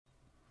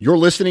You're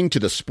listening to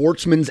the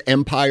Sportsman's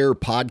Empire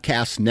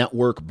Podcast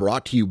Network,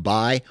 brought to you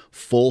by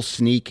Full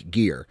Sneak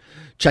Gear.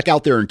 Check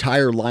out their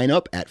entire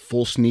lineup at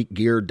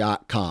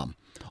fullsneakgear.com.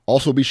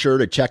 Also be sure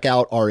to check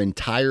out our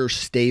entire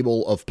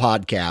stable of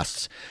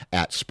podcasts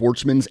at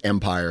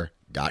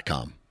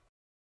sportsmansempire.com.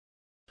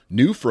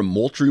 New from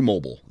Moultrie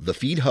Mobile, the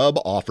Feed Hub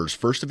offers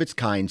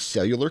first-of-its-kind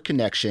cellular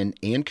connection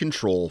and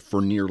control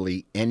for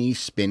nearly any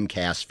spin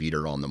cast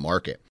feeder on the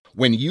market.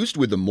 When used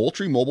with the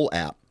Moultrie Mobile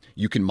app,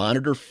 you can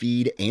monitor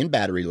feed and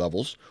battery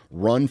levels,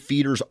 run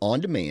feeders on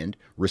demand,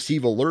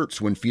 receive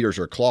alerts when feeders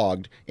are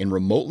clogged, and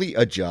remotely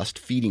adjust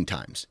feeding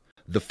times.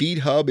 The Feed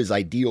Hub is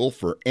ideal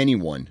for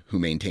anyone who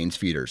maintains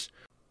feeders.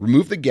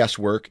 Remove the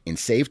guesswork and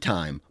save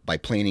time by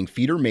planning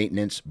feeder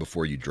maintenance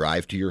before you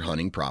drive to your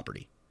hunting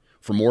property.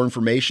 For more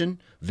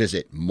information,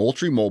 visit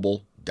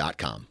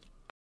MoultrieMobile.com.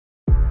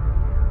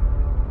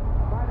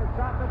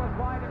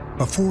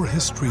 Before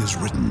history is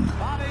written,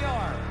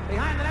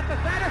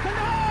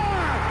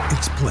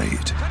 it's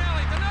played.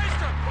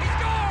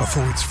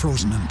 Before it's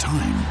frozen in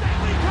time,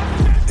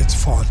 it's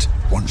fought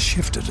one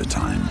shift at a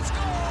time.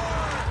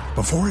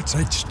 Before it's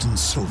etched in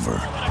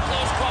silver,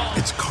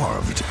 it's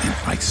carved in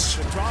ice.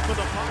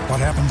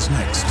 What happens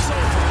next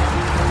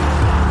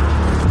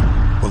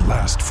will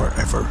last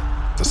forever.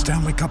 The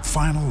Stanley Cup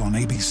Final on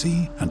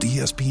ABC and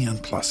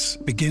ESPN Plus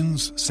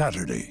begins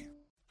Saturday.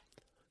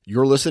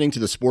 You're listening to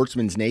the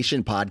Sportsman's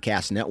Nation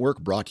Podcast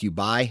Network, brought to you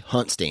by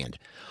HuntStand.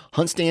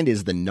 HuntStand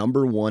is the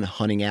 #1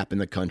 hunting app in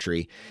the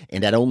country,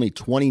 and at only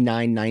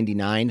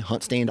 $29.99,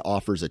 HuntStand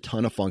offers a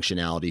ton of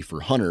functionality for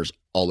hunters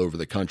all over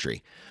the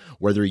country.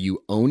 Whether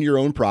you own your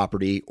own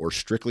property or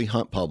strictly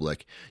hunt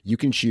public, you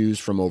can choose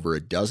from over a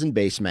dozen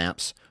base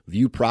maps,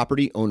 view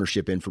property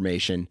ownership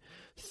information,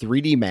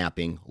 3D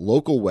mapping,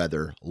 local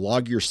weather,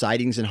 log your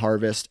sightings and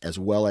harvest, as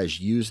well as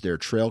use their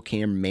trail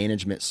cam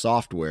management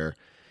software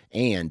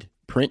and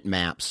print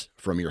maps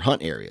from your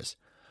hunt areas.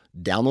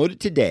 Download it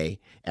today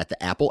at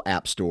the Apple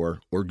App Store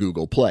or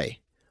Google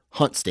Play.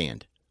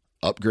 HuntStand.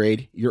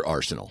 Upgrade your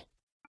arsenal.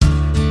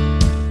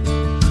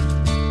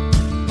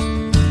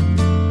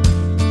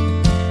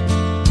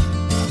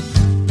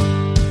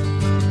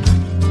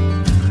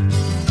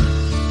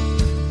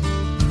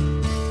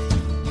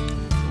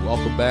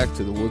 Welcome back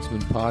to the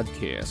Woodsman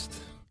Podcast.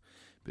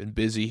 Been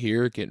busy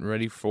here getting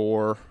ready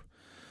for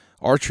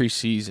archery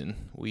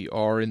season. We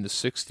are in the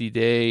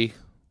 60-day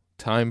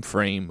time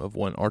frame of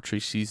when archery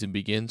season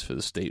begins for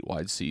the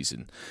statewide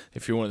season.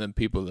 If you're one of them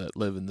people that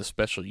live in the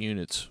special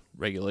units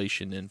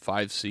regulation in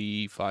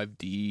 5C,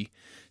 5D,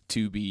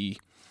 2B,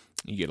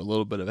 you get a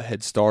little bit of a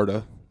head start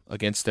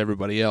against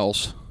everybody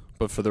else.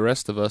 But for the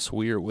rest of us,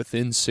 we are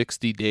within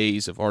 60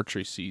 days of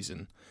archery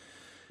season.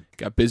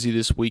 Got busy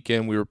this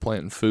weekend. We were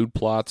planting food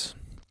plots.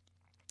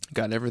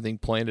 Got everything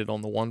planted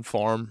on the one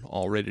farm,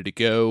 all ready to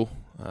go.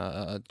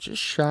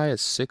 Just shy of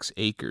 6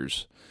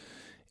 acres.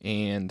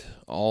 And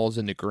all's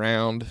in the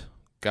ground.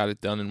 Got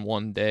it done in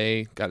one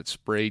day. Got it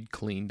sprayed,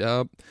 cleaned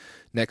up.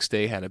 Next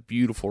day had a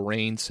beautiful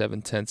rain,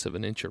 7/10 of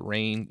an inch of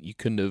rain. You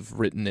couldn't have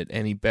written it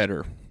any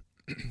better.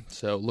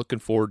 So looking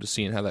forward to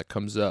seeing how that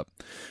comes up.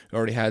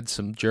 Already had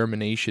some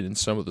germination in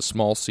some of the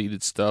small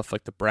seeded stuff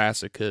like the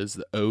brassicas,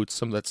 the oats,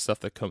 some of that stuff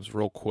that comes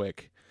real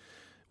quick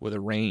with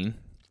a rain.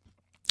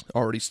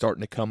 Already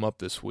starting to come up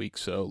this week,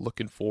 so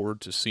looking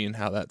forward to seeing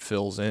how that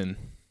fills in.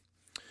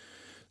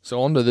 So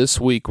on to this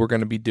week, we're going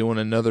to be doing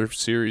another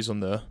series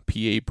on the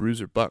PA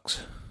Bruiser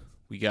Bucks.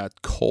 We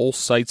got Cole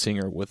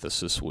Seitzinger with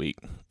us this week,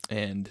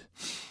 and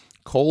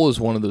Cole is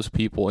one of those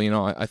people,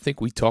 I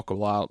think we talk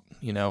about,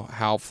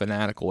 how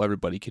fanatical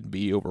everybody can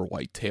be over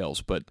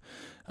whitetails, but,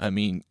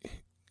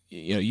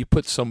 you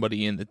put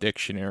somebody in the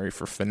dictionary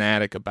for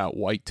fanatic about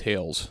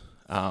whitetails,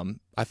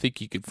 I think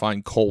you could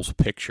find Cole's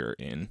picture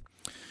in.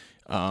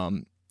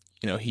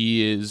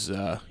 He's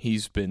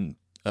been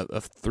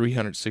a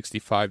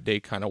 365-day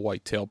kind of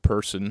whitetail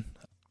person.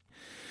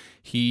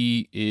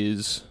 He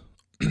is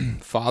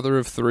father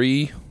of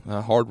 3,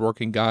 a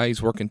hardworking guy.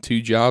 He's working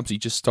 2 jobs. He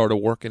just started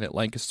working at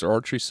Lancaster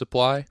Archery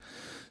Supply.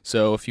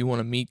 So if you want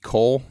to meet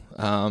Cole,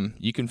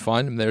 you can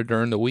find him there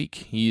during the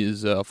week. He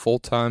is a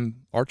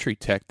full-time archery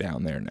tech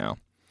down there now.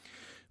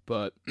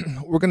 But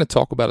we're going to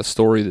talk about a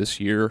story this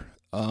year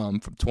from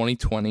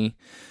 2020.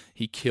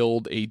 He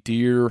killed a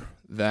deer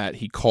that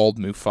he called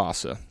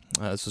Mufasa.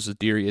 This was a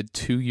deer. He had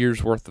 2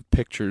 years' worth of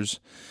pictures,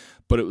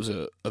 but it was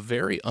a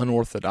very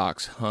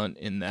unorthodox hunt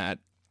in that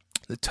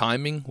the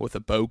timing with a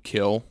bow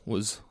kill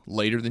was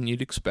later than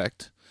you'd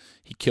expect.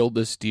 He killed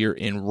this deer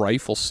in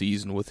rifle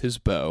season with his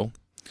bow,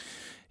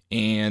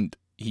 and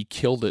he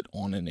killed it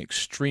on an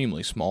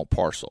extremely small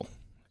parcel.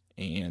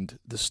 And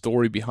the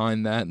story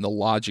behind that and the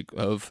logic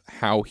of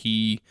how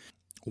he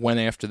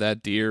went after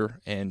that deer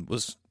and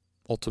was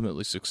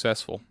ultimately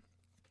successful.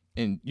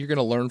 And you're going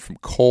to learn from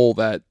Cole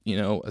that,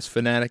 as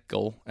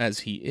fanatical as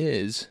he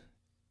is,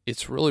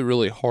 it's really,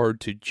 really hard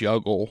to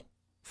juggle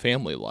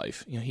family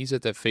life. He's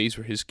at that phase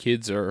where his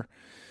kids are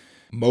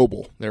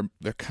mobile. They're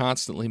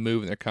constantly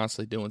moving. They're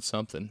constantly doing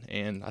something.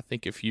 And I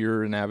think if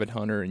you're an avid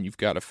hunter and you've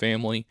got a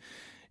family,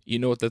 you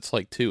know what that's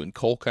like too. And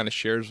Cole kind of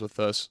shares with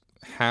us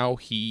how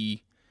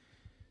he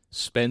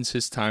spends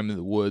his time in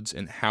the woods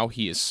and how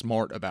he is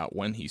smart about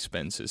when he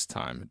spends his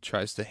time and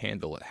tries to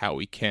handle it how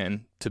he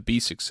can to be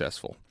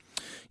successful.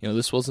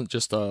 This wasn't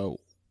just a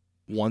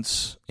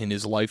once in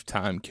his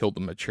lifetime killed a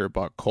mature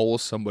buck. Cole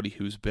is somebody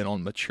who's been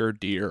on mature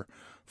deer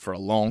for a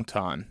long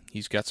time.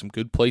 He's got some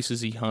good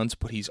places he hunts,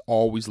 but he's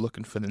always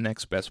looking for the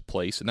next best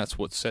place, and that's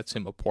what sets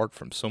him apart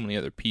from so many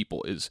other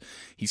people is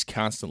he's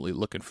constantly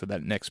looking for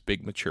that next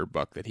big mature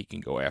buck that he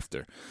can go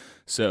after.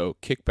 So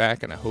kick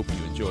back, and I hope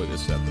you enjoy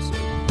this episode.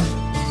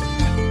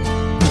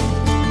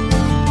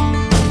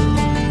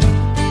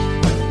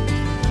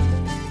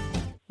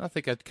 I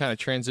think that kind of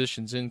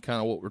transitions in kind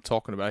of what we're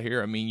talking about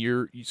here. I mean,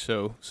 you're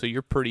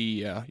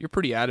pretty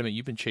adamant.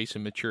 You've been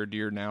chasing mature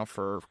deer now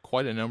for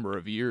quite a number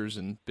of years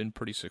and been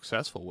pretty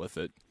successful with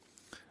it.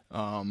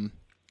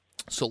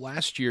 So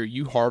last year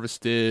you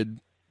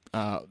harvested.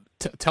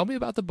 Tell me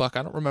about the buck.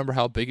 I don't remember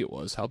how big it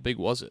was. How big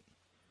was it?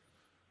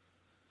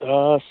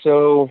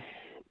 So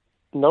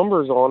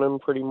numbers on him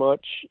pretty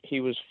much. He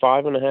was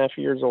 5.5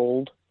 years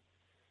old.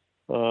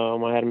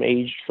 I had him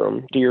aged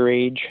from deer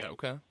age.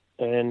 Okay.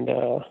 And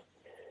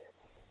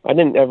I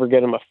didn't ever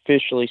get him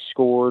officially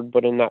scored,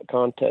 but in that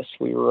contest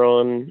we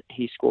run,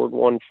 he scored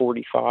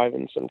 145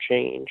 and some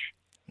change.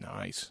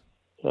 Nice.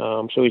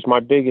 So he's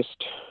my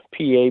biggest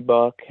PA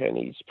buck, and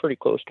he's pretty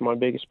close to my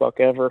biggest buck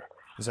ever.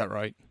 Is that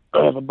right?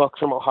 I have a buck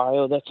from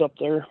Ohio that's up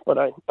there, but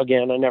I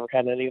never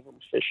had any of them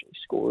officially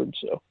scored.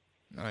 So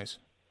nice.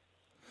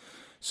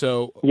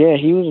 So yeah,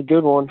 he was a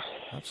good one.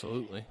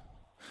 Absolutely.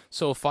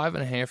 So a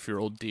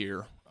 5.5-year-old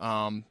deer.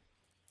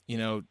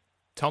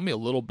 Tell me a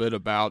little bit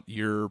about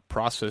your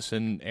process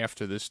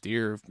after this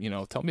deer.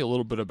 Tell me a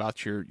little bit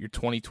about your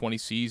 2020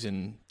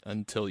 season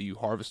until you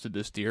harvested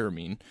this deer. I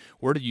mean,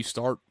 where did you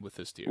start with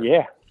this deer?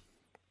 Yeah.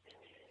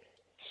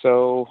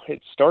 So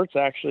it starts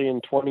actually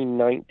in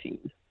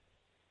 2019.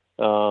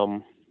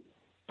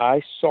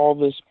 I saw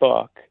this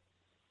buck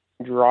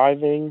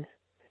driving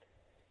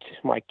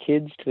my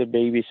kids to the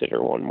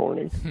babysitter one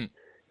morning.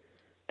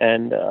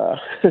 And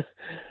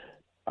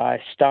I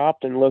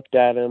stopped and looked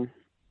at him.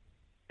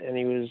 And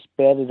he was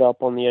bedded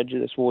up on the edge of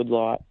this wood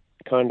lot,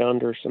 kind of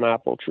under some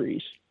apple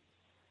trees.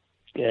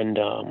 And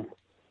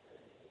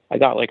I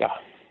got like a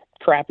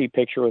crappy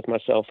picture with my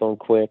cell phone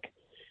quick.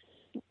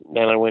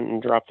 Then I went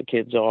and dropped the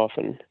kids off.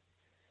 And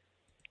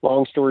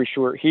long story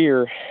short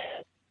here,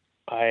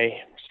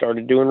 I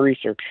started doing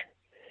research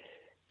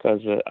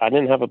because I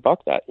didn't have a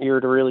buck that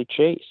year to really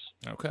chase.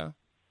 Okay.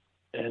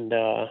 And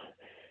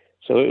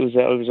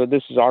so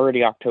this is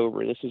already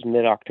October. This is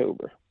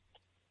mid-October.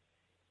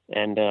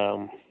 And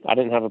I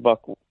didn't have a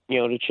buck,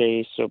 to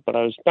chase. But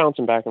I was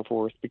bouncing back and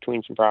forth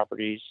between some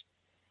properties,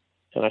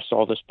 and I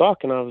saw this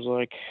buck, and I was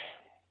like,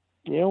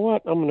 you know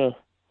what? I'm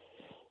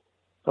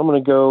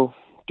gonna go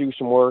do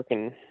some work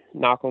and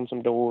knock on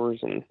some doors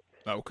and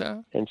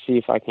see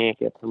if I can't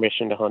get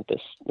permission to hunt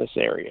this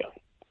area.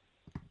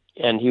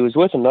 And he was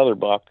with another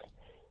buck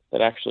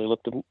that actually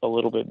looked a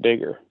little bit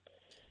bigger.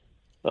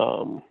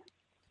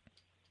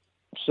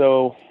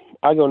 So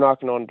I go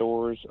knocking on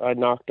doors. I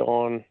knocked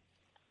on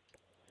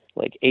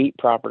like 8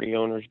 property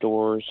owners'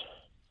 doors.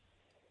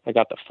 I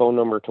got the phone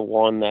number to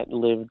one that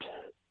lived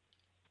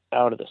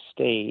out of the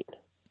state.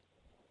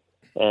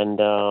 And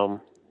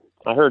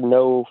I heard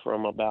no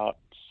from about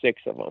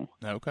 6 of them.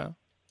 Okay.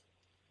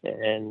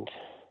 And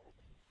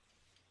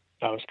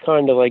I was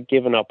kind of like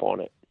giving up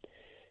on it.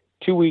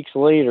 2 weeks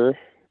later,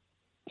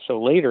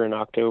 so later in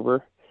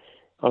October,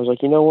 I was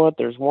like, you know what?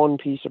 There's one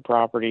piece of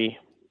property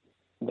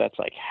that's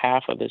like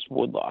half of this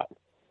woodlot,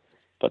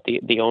 but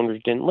the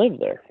owners didn't live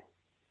there.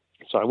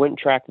 So I went and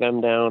tracked them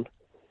down.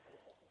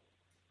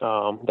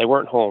 They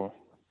weren't home.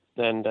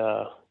 And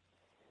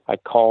I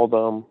called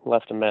them,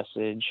 left a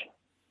message.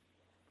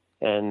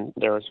 And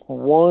there was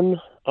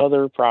one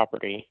other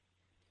property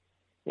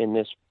in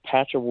this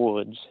patch of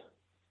woods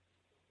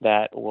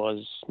that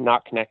was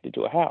not connected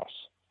to a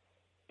house.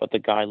 But the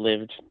guy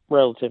lived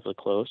relatively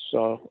close.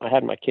 So I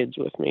had my kids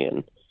with me,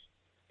 and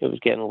it was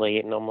getting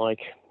late. And I'm like,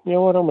 you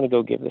know what? I'm going to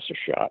go give this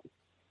a shot.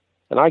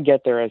 And I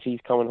get there as he's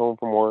coming home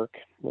from work,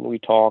 and we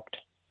talked.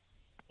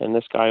 And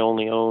this guy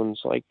only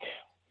owns like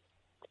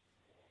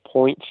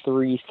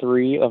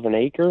 0.33 of an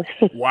acre.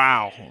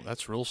 Wow,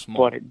 that's real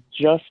small. But it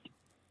just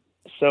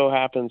so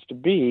happens to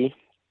be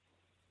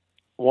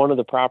one of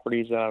the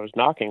properties that I was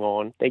knocking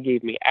on. They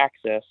gave me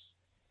access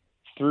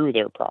through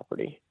their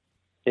property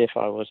if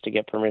I was to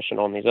get permission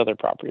on these other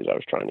properties I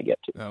was trying to get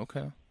to.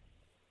 Okay.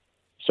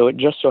 So it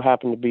just so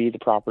happened to be the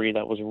property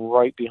that was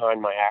right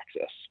behind my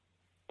access.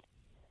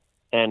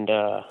 And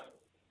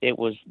it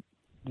was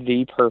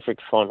the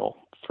perfect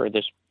funnel for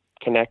this,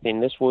 connecting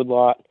this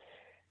woodlot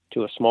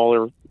to a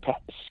smaller,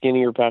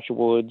 skinnier patch of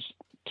woods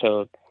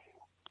to,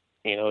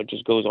 it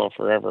just goes on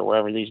forever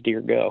wherever these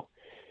deer go.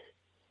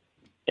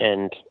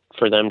 And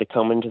for them to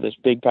come into this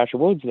big patch of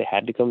woods, they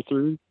had to come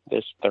through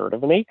this third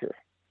of an acre.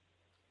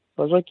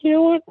 I was like, you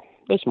know what?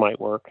 This might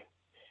work.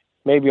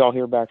 Maybe I'll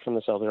hear back from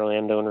this other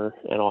landowner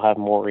and I'll have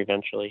more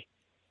eventually.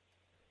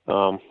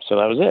 So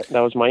that was it.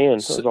 That was my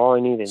end. That was all I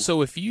needed.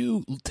 So if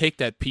you take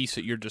that piece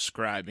that you're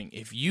describing,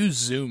 if you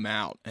zoom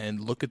out and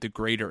look at the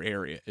greater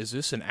area, is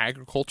this an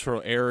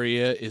agricultural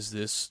area? Is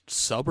this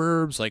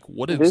suburbs? Like,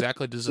 what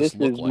exactly does this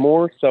look like? This is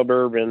more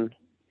suburban.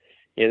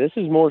 Yeah, this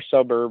is more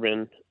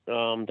suburban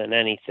than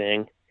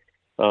anything.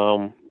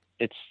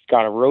 It's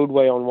got a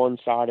roadway on one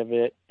side of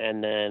it,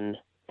 and then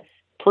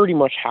pretty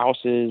much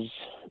houses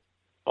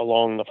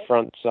along the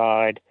front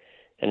side,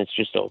 and it's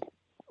just a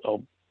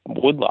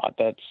woodlot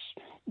that's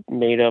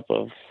made up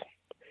of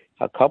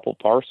a couple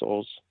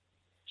parcels,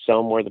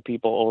 some where the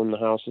people own the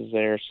houses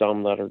there,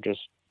 some that are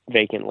just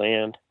vacant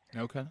land.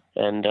 Okay.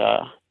 And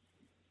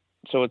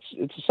so it's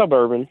a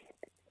suburban.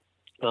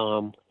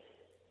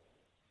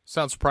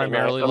 Sounds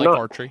primarily like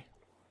archery.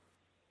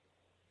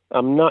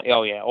 I'm not.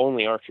 Oh yeah,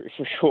 only archery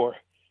for sure.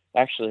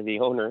 Actually, the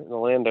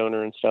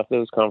landowner and stuff,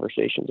 those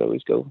conversations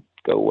always go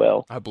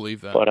well. I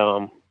believe that. But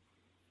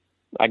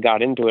I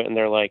got into it, and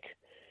they're like,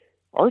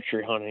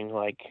 archery hunting,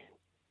 like,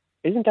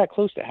 isn't that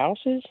close to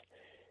houses?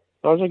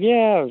 I was like,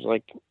 yeah. I was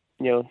like,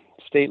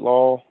 state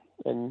law,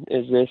 and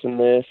is this and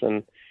this,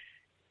 and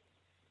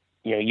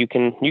you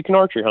can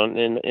archery hunt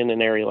in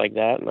an area like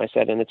that. And I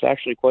said, and it's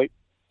actually quite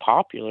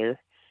popular.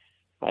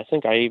 I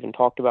think I even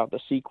talked about the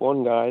Seek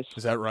One guys.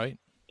 Is that right?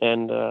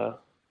 And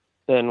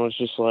then was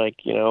just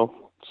like,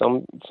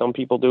 some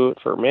people do it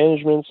for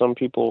management, some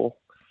people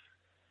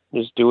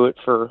just do it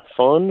for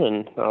fun.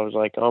 And I was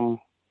like,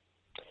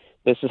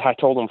 I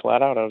told them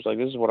flat out, I was like,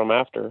 this is what I'm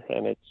after.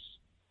 And it's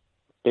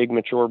big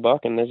mature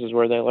buck, and this is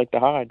where they like to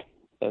hide.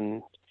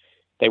 And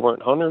they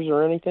weren't hunters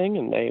or anything,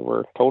 and they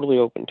were totally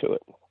open to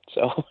it.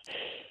 So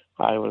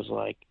I was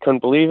like,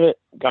 couldn't believe it,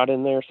 got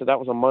in there. So that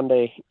was a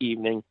Monday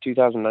evening,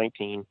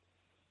 2019.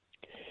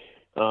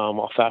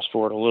 I'll fast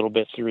forward a little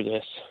bit through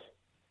this.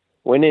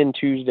 Went in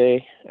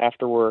Tuesday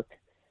after work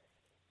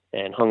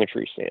and hung a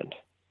tree stand.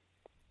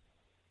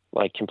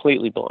 Like,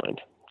 completely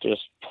blind.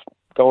 Just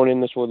going in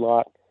this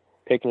woodlot,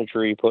 picking a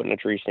tree, putting a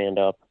tree stand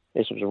up.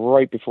 This was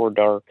right before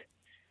dark.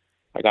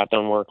 I got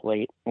done work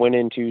late. Went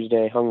in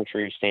Tuesday, hung the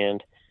tree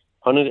stand.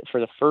 Hunted it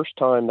for the first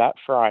time that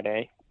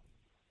Friday.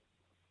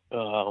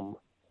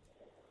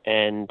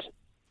 And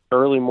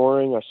early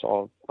morning, I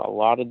saw a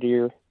lot of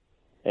deer.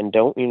 And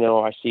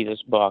I see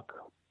this buck.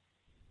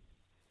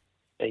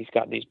 He's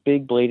got these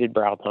big bladed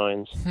brow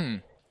tines.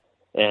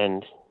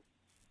 And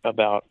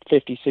about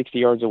 50, 60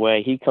 yards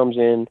away, he comes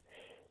in,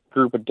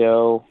 group of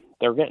doe.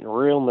 They're getting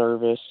real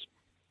nervous.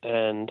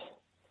 And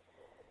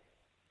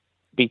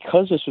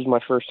because this was my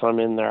first time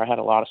in there, I had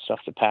a lot of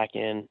stuff to pack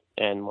in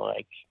and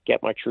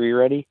get my tree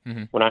ready.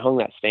 Mm-hmm. When I hung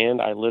that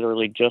stand, I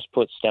literally just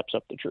put steps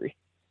up the tree.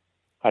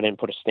 I didn't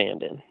put a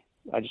stand in.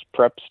 I just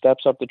prepped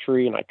steps up the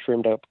tree, and I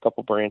trimmed up a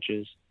couple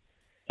branches,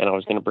 and I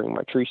was going to bring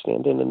my tree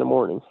stand in the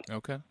morning.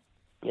 Okay.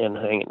 And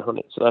hang it and hunt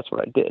it. So that's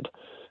what I did.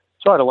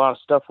 So I had a lot of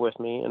stuff with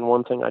me, and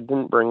one thing I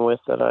didn't bring with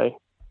that I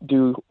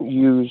do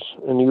use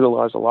and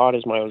utilize a lot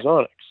is my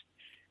ozonics.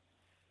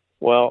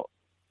 Well,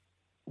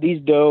 these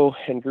doe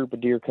and group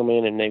of deer come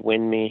in and they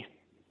win me.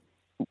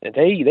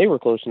 They were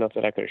close enough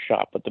that I could have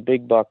shot, but the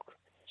big buck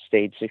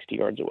stayed 60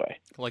 yards away.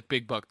 Like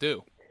big buck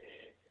do.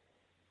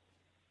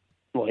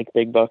 Like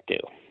big buck do.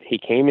 He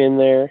came in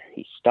there,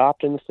 he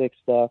stopped in the thick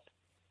stuff,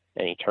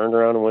 and he turned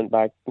around and went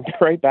back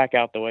right back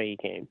out the way he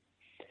came.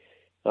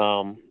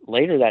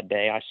 Later that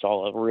day, I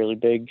saw a really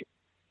big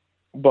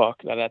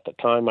buck that at the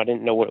time I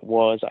didn't know what it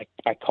was.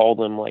 I called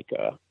him like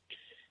a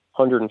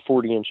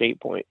 140-inch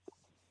 8-point,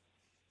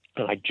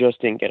 and I just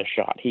didn't get a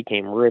shot. He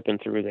came ripping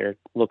through there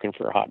looking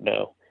for a hot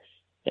doe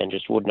and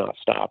just would not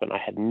stop. And I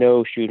had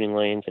no shooting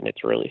lanes, and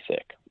it's really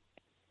thick.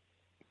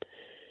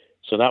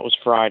 So that was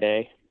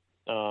Friday.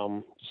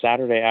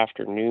 Saturday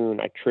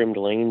afternoon, I trimmed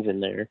lanes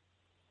in there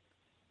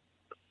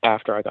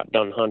after I got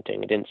done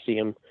hunting. I didn't see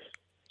him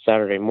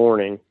Saturday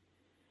morning.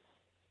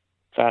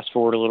 Fast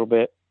forward a little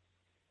bit.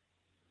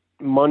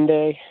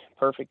 Monday,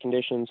 perfect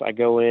conditions. I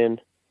go in.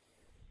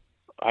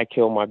 I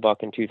kill my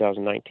buck in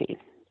 2019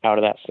 out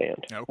of that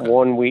stand.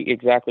 Okay.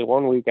 Exactly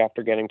 1 week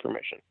after getting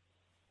permission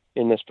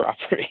in this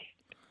property.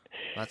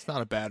 That's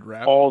not a bad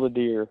rap. All the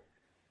deer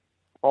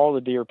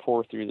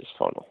pour through this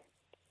funnel.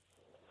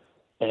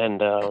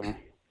 And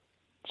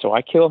so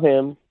I kill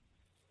him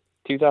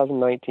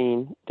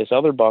 2019. This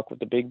other buck with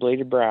the big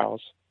bladed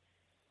brows,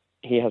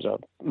 he has a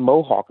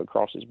mohawk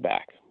across his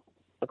back,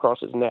 across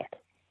his neck.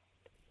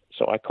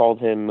 So I called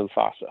him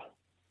Mufasa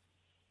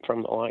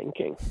from The Lion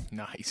King.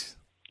 Nice.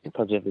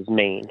 Because of his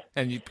mane.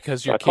 And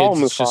because your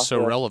kids is just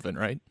so relevant,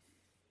 right?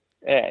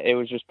 Yeah, it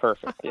was just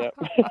perfect. Yep.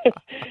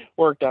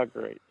 Worked out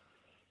great.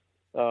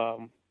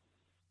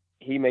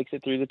 He makes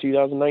it through the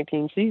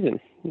 2019 season.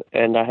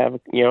 And I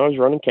was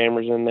running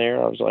cameras in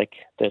there. I was like,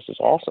 this is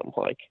awesome.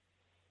 Like,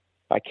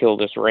 I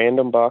killed this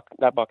random buck.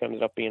 That buck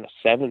ended up being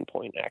a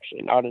 7-point,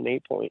 actually, not an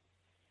 8-point.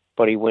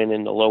 But he went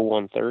in the low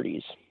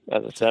 130s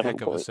as a 7-point.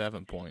 Heck of a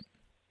 7-point.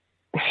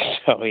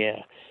 So,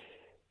 yeah.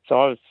 So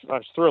I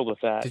was thrilled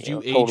with that. Did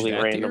you age totally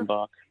that random deer?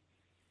 buck.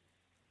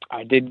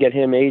 I did get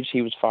him aged.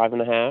 He was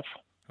 5.5.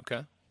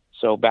 Okay.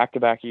 So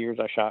back-to-back years,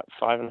 I shot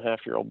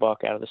 5.5-year-old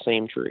buck out of the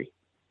same tree.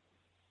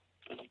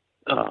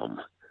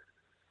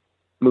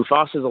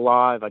 Mufasa's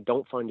alive. I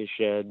don't find his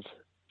sheds.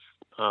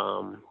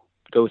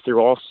 Go through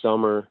all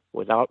summer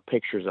without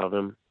pictures of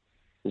him.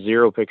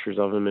 0 pictures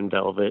of him in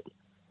velvet.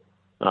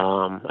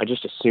 I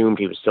just assumed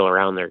he was still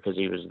around there because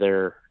he was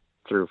there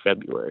through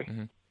February.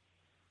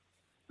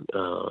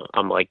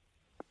 I'm like,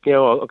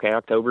 okay,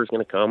 October's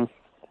going to come.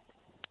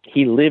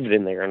 He lived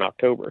in there in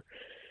October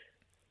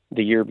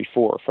the year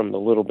before, from the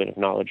little bit of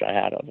knowledge I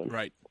had of him.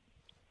 Right.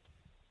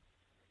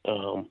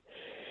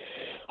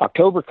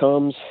 October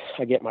comes,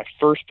 I get my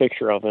first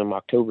picture of him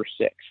October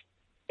 6th,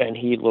 and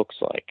he looks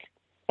like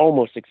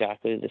almost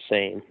exactly the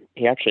same.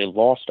 He actually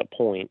lost a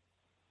point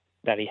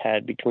that he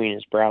had between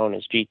his brow and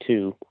his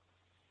G2.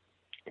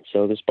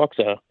 So this buck's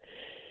a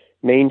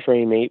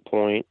mainframe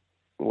 8-point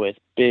with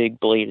big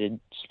bladed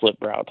split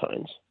brow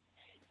tines.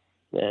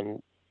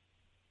 And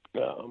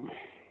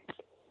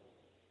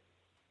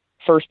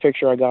first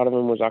picture I got of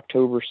him was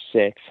October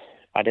 6th.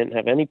 I didn't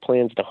have any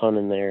plans to hunt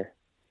in there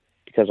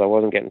because I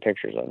wasn't getting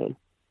pictures of him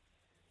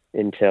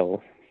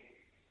until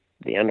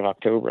the end of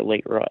October,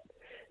 late rut.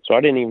 So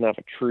I didn't even have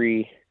a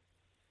tree.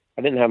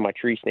 I didn't have my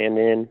tree stand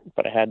in,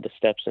 but I had the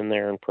steps in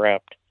there and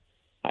prepped.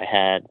 I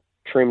had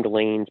trimmed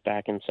lanes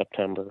back in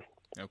September.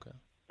 Okay.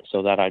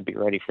 So that I'd be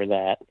ready for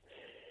that.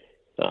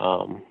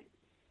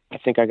 I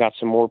think I got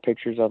some more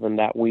pictures of him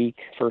that week,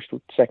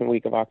 second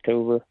week of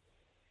October.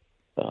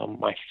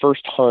 My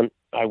first hunt,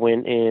 I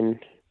went in,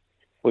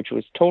 which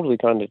was totally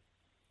kind of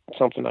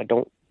something I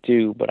don't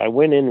do, but I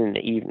went in the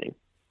evening.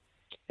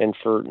 And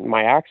for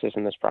my access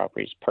in this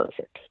property is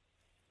perfect.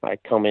 I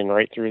come in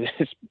right through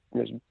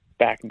this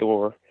back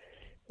door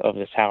of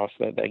this house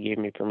that they gave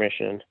me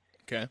permission.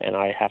 Okay. And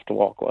I have to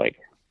walk like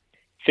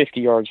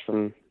 50 yards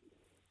from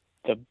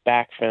the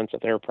back fence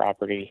of their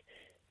property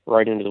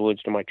right into the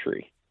woods to my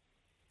tree.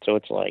 So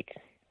it's like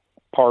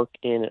park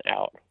in and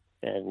out,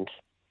 and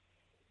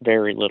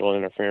very little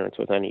interference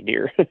with any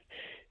deer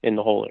in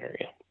the whole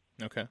area.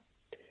 Okay.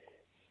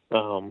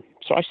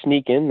 So I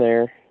sneak in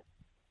there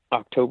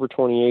October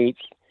 28th,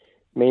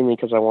 mainly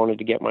because I wanted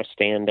to get my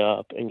stand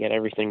up and get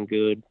everything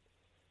good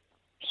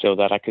so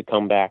that I could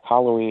come back.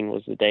 Halloween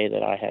was the day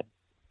that I had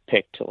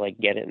picked to like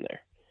get in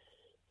there.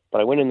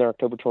 But I went in there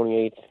October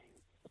 28th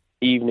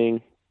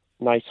evening,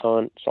 nice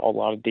hunt, saw a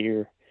lot of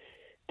deer,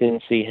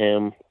 didn't see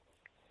him.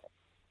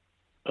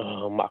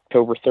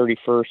 October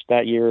 31st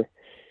that year,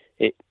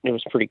 it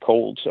was pretty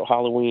cold. So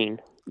Halloween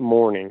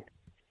morning,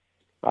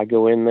 I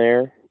go in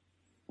there,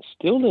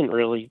 still didn't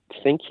really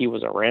think he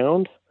was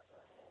around,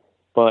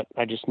 but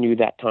I just knew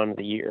that time of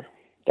the year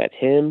that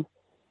him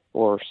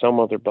or some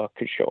other buck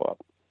could show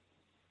up.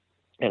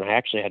 And I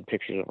actually had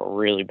pictures of a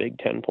really big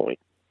 10-point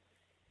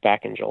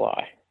back in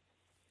July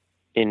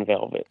in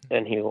velvet,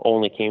 and he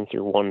only came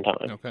through one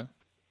time. Okay.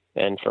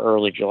 And for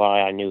early July,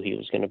 I knew he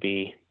was going to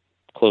be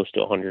close to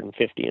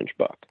 150-inch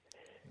buck.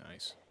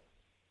 Nice.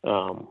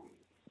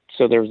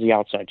 So there was the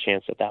outside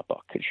chance that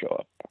buck could show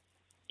up.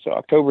 So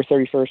October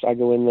 31st, I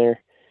go in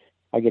there.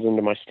 I get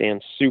into my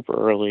stand super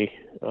early.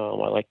 I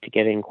like to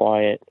get in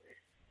quiet.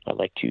 I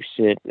like to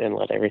sit and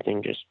let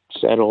everything just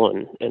settle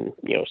and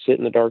sit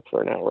in the dark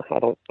for an hour. I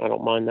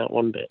don't mind that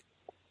one bit.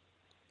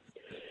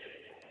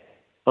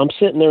 I'm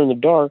sitting there in the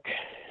dark,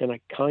 and it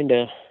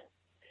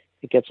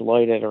gets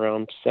light at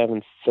around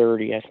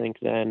 7:30, I think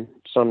then.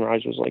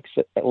 Sunrise was like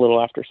a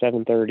little after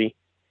 7:30.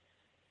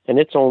 And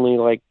it's only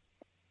like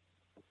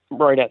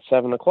right at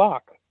 7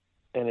 o'clock,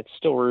 and it's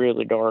still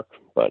really dark,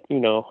 but you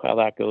know how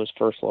that goes,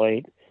 first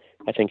light.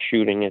 I think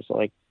shooting is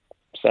like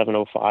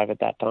 7:05 at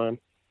that time.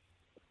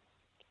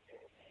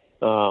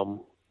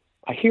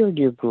 I hear a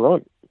deer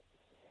grunt,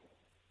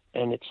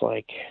 and it's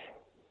like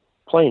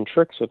playing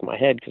tricks with my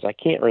head because I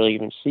can't really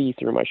even see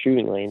through my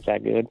shooting lanes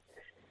that good.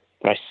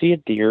 But I see a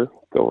deer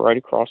go right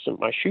across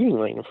my shooting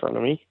lane in front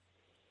of me,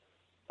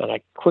 and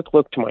I quick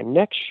look to my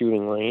next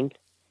shooting lane,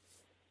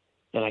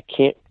 and I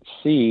can't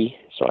see,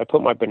 so I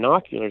put my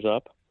binoculars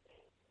up,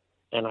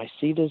 and I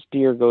see this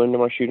deer go into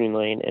my shooting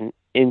lane and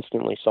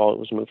instantly saw it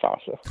was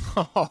Mufasa.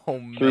 Oh,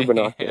 man. Through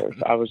binoculars.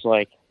 I was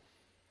like,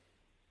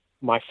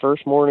 my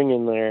first morning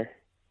in there,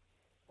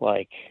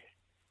 like,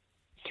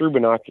 through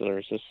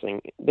binoculars,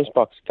 this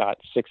buck's got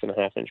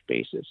 6.5-inch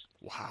bases.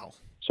 Wow.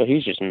 So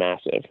he's just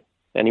massive.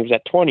 And he was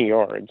at 20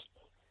 yards.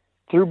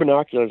 Through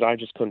binoculars, I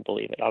just couldn't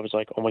believe it. I was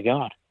like, oh my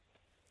God.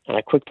 And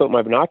I quick put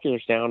my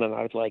binoculars down, and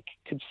I was like,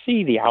 could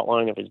see the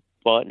outline of his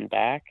butt and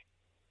back.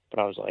 But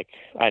I was like,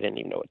 I didn't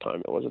even know what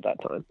time it was at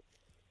that time.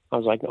 I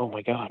was like, oh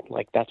my God,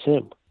 like that's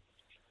him.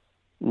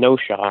 No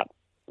shot.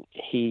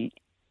 He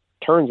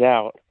turns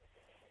out,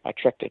 I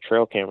checked a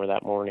trail camera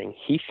that morning.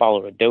 He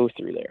followed a doe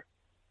through there.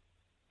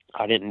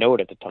 I didn't know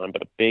it at the time,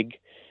 but a big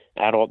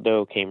adult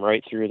doe came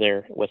right through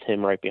there with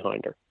him right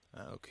behind her.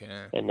 Okay.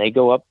 And they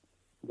go up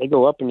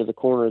into the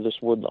corner of this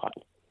woodlot.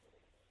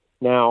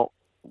 Now,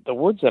 the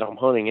woods that I'm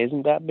hunting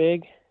isn't that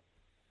big,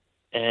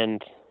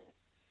 and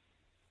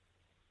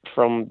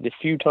from the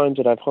few times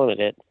that I've hunted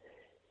it,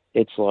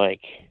 it's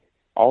like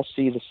I'll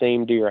see the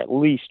same deer at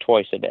least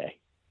twice a day.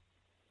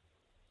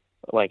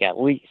 Like at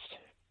least.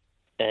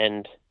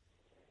 And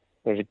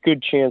there's a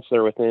good chance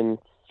they're within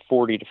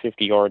 40 to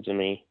 50 yards of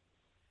me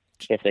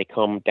if they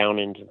come down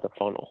into the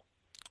funnel.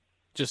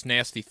 Just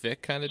nasty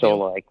thick kind of So,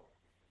 deal? like,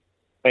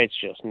 it's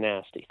just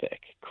nasty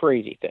thick,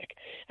 crazy thick.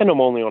 And I'm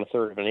only on a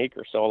third of an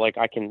acre, so, like,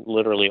 I can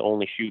literally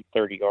only shoot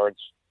 30 yards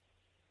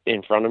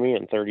in front of me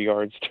and 30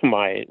 yards to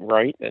my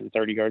right and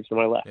 30 yards to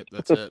my left. Yep,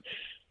 that's it.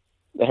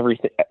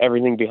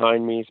 Everything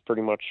behind me is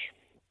pretty much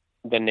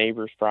the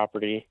neighbor's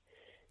property,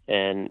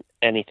 and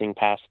anything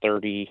past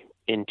 30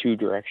 in two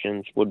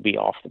directions would be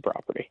off the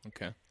property.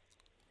 Okay.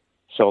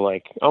 So,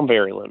 like, I'm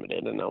very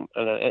limited, and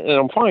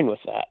I'm fine with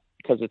that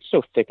because it's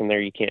so thick in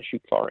there you can't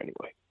shoot far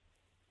anyway.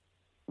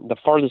 The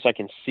farthest I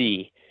can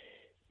see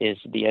is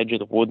the edge of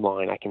the wood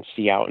line. I can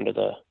see out into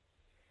the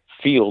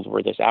field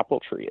where this apple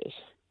tree is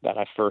that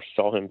I first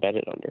saw him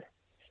bedded under.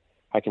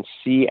 I can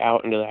see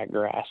out into that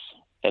grass,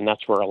 and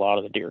that's where a lot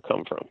of the deer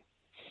come from.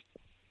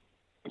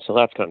 So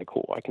that's kind of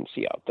cool. I can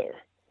see out there.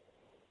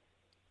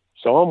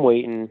 So I'm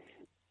waiting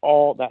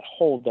that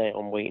whole day.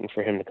 I'm waiting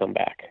for him to come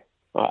back.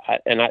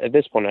 At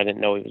this point, I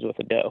didn't know he was with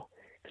a doe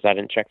because I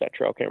didn't check that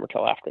trail camera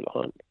till after the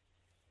hunt,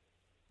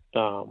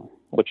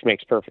 which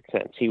makes perfect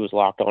sense. He was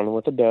locked on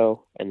with a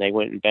doe, and they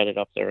went and bedded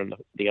up there in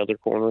the other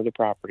corner of the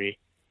property.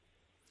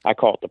 I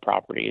call it the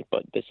property,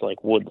 but this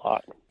like wood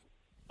lot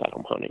that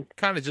I'm hunting.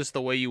 Kind of just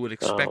the way you would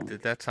expect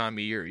at that time of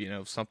year. You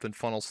know, if something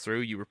funnels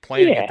through, you were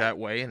planning it that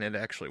way, and it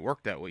actually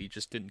worked that way. You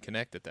just didn't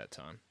connect at that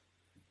time.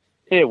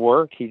 It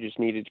worked. He just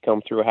needed to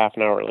come through a half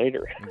an hour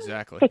later.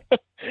 Exactly.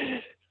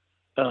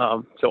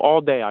 So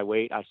all day I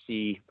wait. I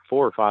see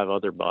 4 or 5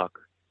 other buck.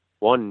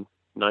 One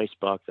nice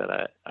buck that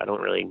I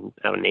don't really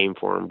have a name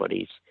for him, but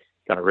he's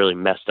got a really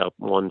messed up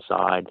one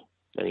side,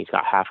 and he's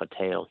got half a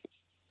tail.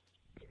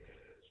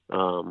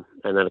 And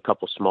then a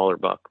couple smaller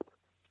buck.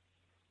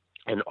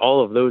 And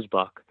all of those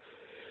buck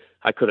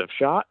I could have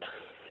shot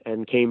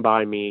and came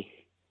by me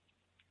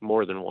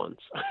more than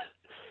once.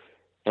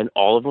 And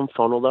all of them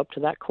funneled up to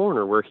that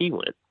corner where he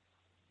went.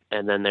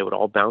 And then they would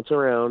all bounce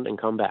around and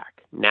come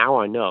back. Now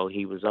I know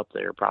he was up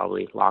there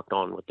probably locked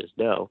on with this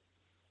doe.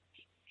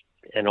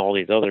 And all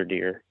these other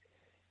deer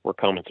were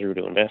coming through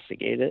to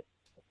investigate it.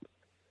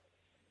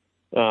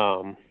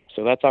 So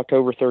that's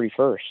October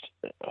 31st.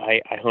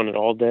 I hunted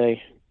all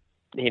day.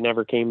 He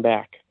never came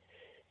back.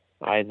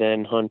 I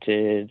then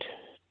hunted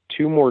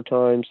 2 more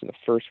times the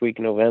first week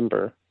of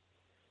November,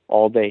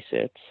 all day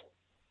sits.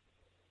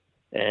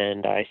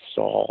 And I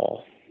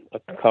saw a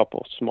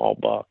couple small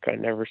buck. I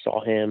never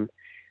saw him.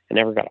 I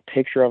never got a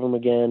picture of him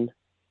again.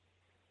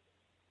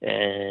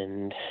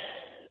 And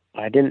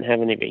I didn't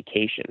have any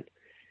vacation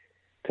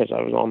because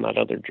I was on that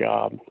other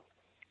job.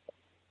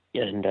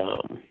 And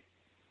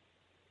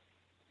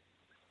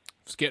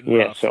it's getting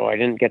rough. So I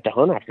didn't get to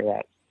hunt after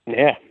that.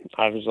 Yeah,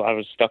 I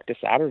was stuck to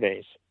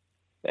Saturdays,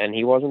 and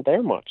he wasn't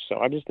there much, so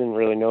I just didn't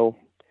really know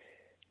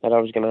that I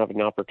was going to have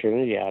an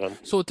opportunity at him.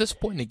 So at this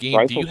point in the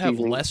game, do you have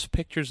less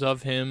pictures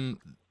of him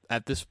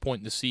at this point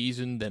in the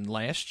season than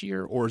last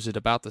year, or is it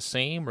about the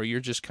same, or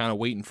you're just kind of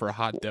waiting for a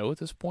hot doe at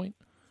this point?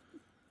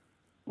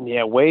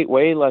 Yeah,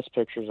 way less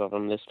pictures of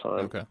him this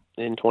time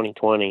in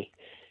 2020,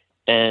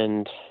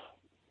 and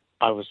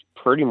I was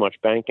pretty much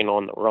banking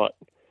on the rut,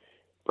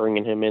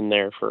 bringing him in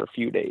there for a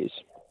few days.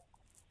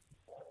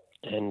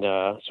 And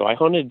so I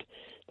hunted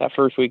that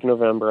first week in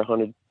November. I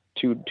hunted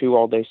two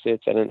all-day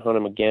sits. I didn't hunt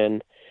him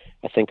again.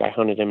 I think I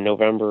hunted him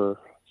November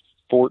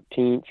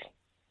 14th.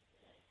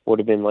 Would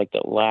have been like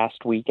the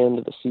last weekend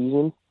of the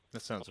season.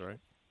 That sounds right.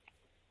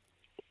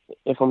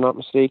 If I'm not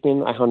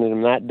mistaken. I hunted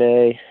him that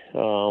day.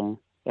 I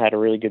had a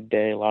really good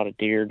day, a lot of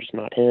deer, just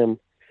not him.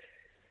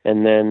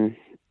 And then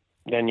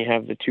you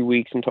have the 2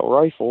 weeks until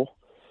rifle.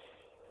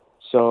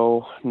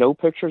 So no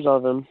pictures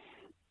of him.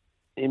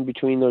 In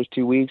between those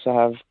 2 weeks,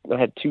 I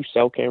had 2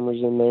 cell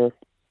cameras in there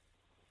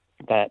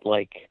that,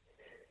 like,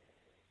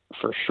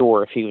 for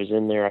sure, if he was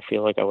in there, I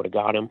feel like I would have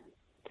got him.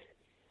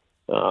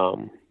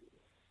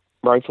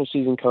 Rifle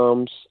season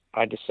comes.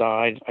 I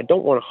decide I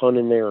don't want to hunt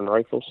in there in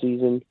rifle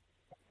season,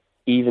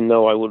 even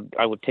though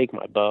I would take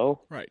my bow.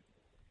 Right.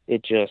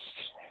 It just,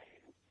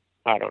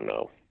 I don't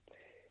know.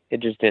 It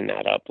just didn't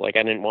add up. Like,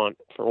 I didn't want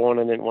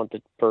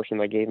the person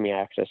that gave me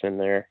access in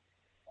there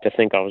to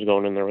think I was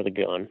going in there with a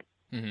gun.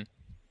 Mm-hmm.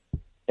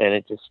 And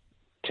it just,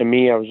 to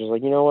me, I was just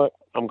like, you know what?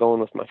 I'm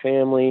going with my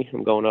family.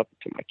 I'm going up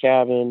to my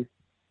cabin.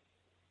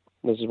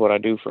 This is what I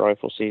do for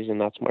rifle season.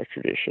 That's my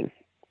tradition.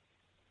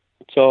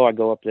 So I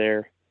go up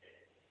there,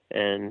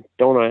 and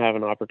don't I have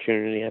an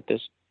opportunity at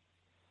this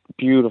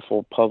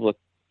beautiful public,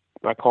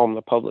 I call them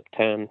the public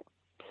 10,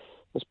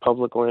 this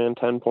public land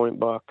 10-point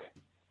buck.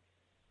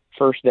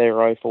 First day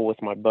rifle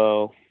with my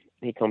bow.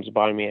 He comes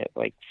by me at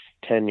like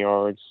 10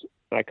 yards.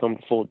 I come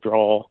to full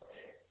draw.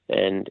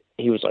 And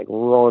he was like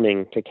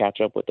running to catch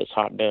up with this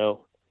hot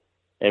doe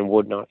and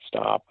would not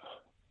stop.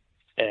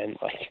 And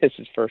like, this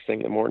is first thing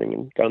in the morning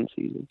in gun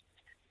season.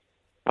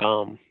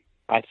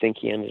 I think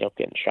he ended up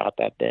getting shot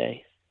that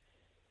day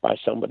by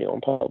somebody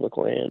on public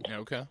land.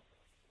 Okay.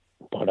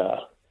 But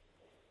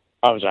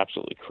I was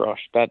absolutely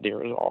crushed. That deer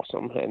was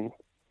awesome. And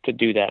to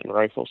do that in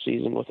rifle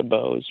season with a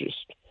bow is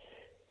just,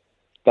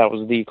 that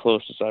was the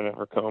closest I've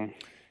ever come.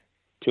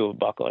 to a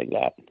buck like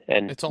that,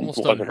 and It's almost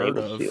wasn't unheard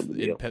able to of, seal the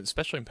deal.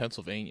 especially in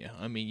Pennsylvania.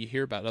 I mean, you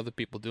hear about other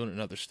people doing it in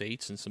other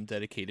states and some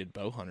dedicated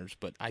bow hunters,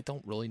 but I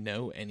don't really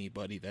know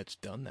anybody that's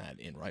done that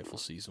in rifle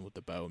season with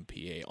the bow and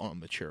PA on a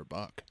mature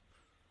buck.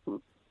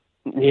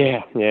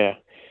 Yeah.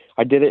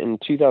 I did it in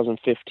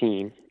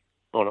 2015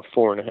 on a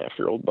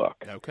 4.5-year-old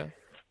buck. Okay.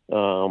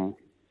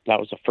 That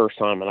was the first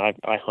time, and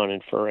I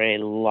hunted for a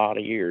lot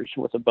of years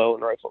with a bow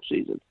and rifle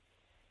season.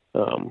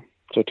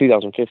 So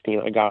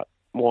 2015, I got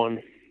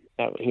one.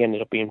 He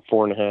ended up being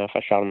 4.5.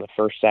 I shot him the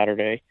first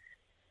Saturday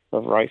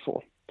of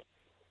rifle.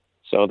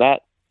 So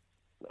that,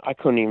 I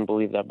couldn't even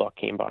believe that buck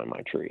came by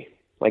my tree.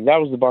 Like, that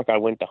was the buck I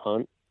went to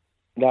hunt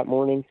that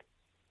morning.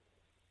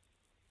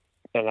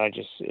 And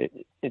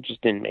it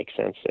just didn't make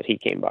sense that he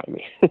came by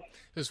me.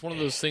 It's one of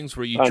those things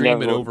where you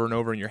dream it over and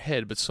over in your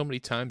head, but so many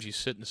times you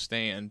sit in the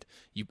stand,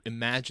 you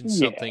imagine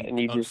something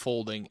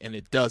unfolding, and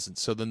it doesn't.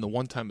 So then the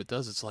one time it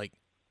does, it's like,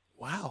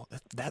 wow,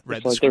 that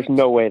read the script. There's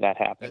no way that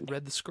happened. That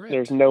read the script.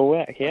 There's no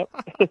way. Yep.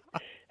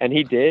 And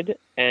he did,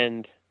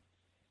 and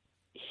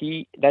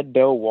that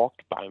doe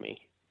walked by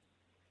me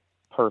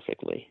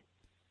perfectly,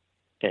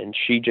 and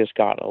she just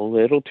got a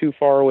little too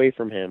far away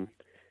from him.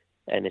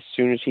 And as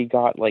soon as he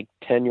got like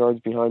 10 yards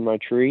behind my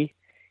tree,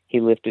 he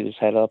lifted his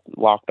head up,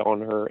 locked on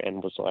her,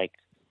 and was like,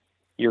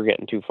 "You're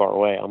getting too far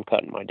away. I'm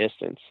cutting my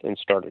distance," and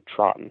started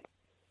trotting.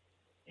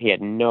 He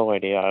had no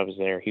idea I was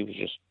there. He was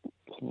just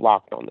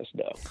locked on this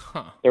doe.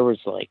 Huh. There was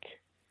like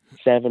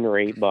 7 or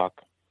 8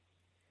 buck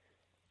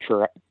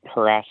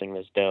harassing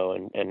this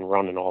doe and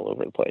running all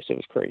over the place. It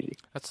was crazy.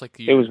 That's like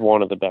it was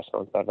one of the best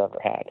hunts I've ever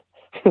had.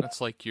 That's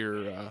like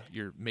your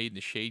made in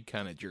the shade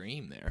kind of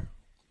dream there.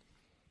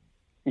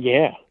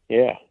 Yeah.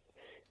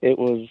 It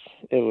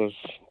was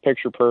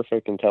picture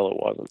perfect until it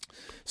wasn't.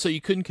 So you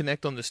couldn't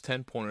connect on this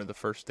 10-pointer the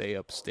first day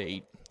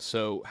upstate.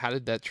 So how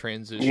did that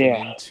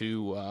transition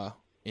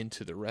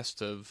into the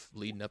rest of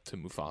leading up to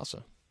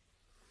Mufasa?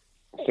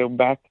 So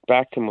back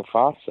to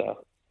Mufasa,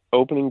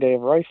 opening day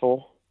of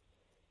rifle,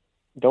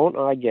 don't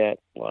I get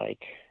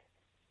like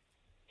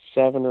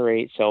 7 or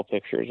 8 cell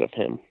pictures of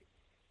him?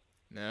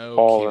 No,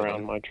 all kidding.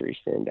 Around my tree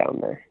stand down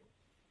there.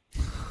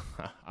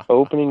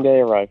 Opening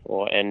day of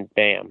rifle, and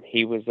bam,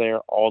 he was there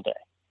all day.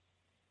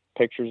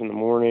 Pictures in the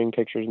morning,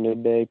 pictures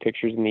midday,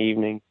 pictures in the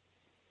evening.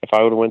 If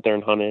I would have went there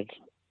and hunted,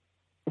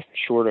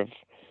 short of,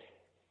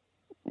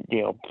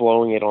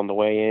 blowing it on the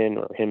way in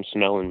or him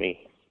smelling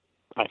me,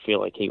 I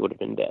feel like he would have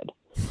been dead.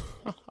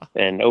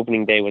 And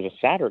opening day was a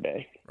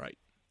Saturday, right,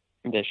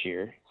 this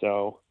year.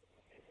 So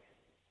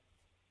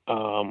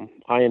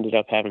I ended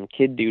up having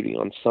kid duty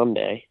on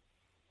Sunday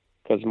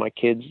because my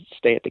kids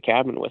stay at the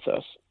cabin with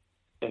us.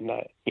 And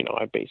I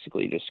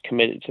basically just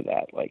committed to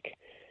that. Like,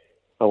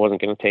 I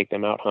wasn't going to take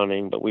them out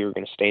hunting, but we were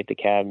going to stay at the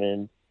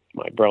cabin.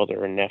 My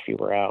brother and nephew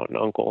were out, and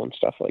uncle and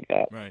stuff like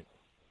that. Right.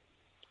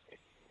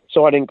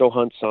 So I didn't go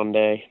hunt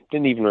Sunday.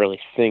 Didn't even really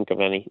think of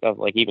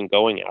even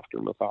going after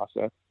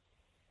Mufasa.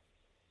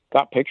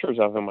 Got pictures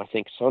of him, I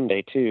think,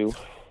 Sunday too.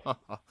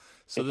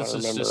 So this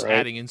is just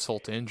adding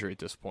insult to injury at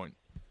this point.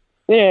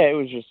 Yeah, it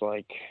was just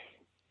like,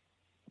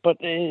 but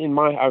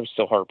I was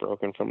still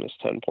heartbroken from this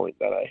 10-point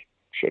that I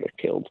should have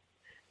killed.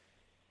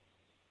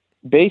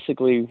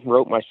 Basically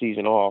wrote my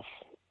season off.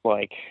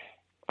 Like,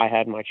 I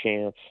had my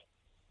chance.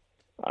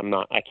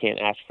 I can't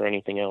ask for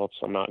anything else.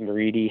 I'm not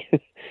greedy.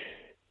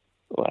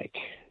 Like,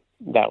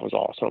 that was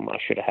awesome. I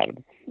should have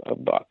had a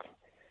buck.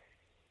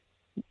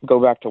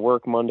 Go back to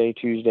work Monday,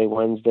 Tuesday,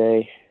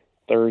 Wednesday,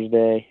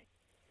 Thursday.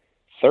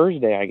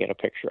 Thursday, I get a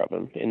picture of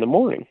him in the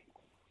morning,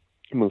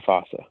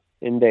 Mufasa,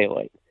 in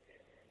daylight.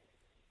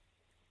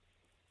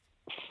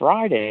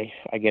 Friday,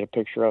 I get a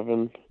picture of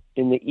him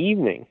in the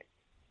evening.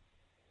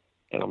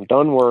 And I'm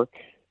done work,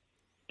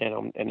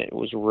 and it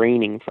was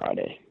raining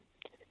Friday.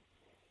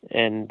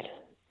 And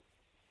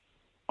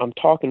I'm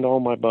talking to all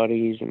my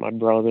buddies and my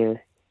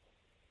brother,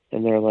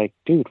 and they're like,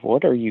 "Dude,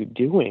 what are you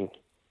doing?"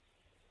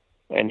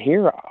 And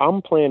here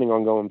I'm planning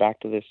on going back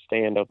to this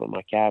stand up at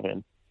my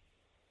cabin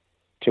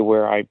to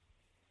where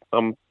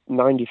I'm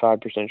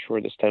 95%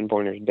 sure this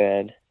 10-pointer's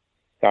dead,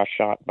 got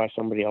shot by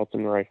somebody else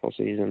in the rifle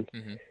season.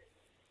 Mm-hmm.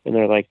 And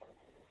they're like,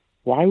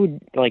 "Why would,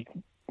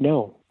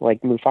 no,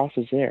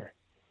 Mufasa's there.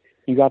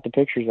 You got the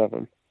pictures of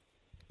him.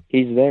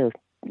 He's there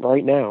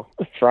right now,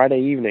 Friday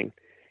evening.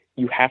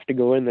 You have to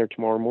go in there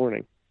tomorrow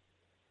morning."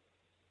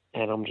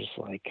 And I'm just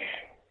like,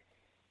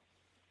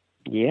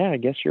 yeah, I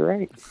guess you're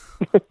right.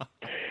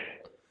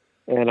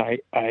 And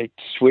I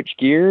switch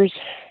gears.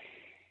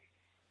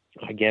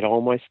 I get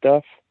all my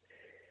stuff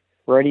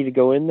ready to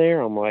go in there.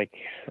 I'm like,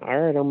 all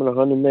right, I'm going to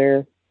hunt in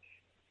there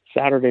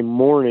Saturday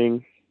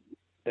morning.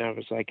 And I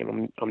was like,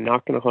 and I'm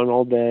not going to hunt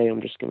all day.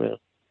 I'm just going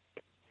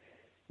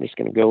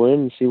to go in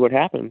and see what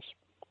happens.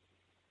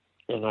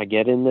 And I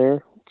get in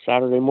there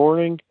Saturday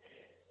morning.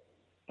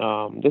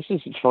 This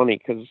is funny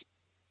because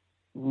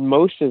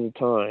most of the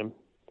time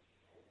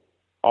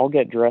I'll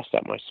get dressed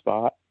at my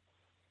spot,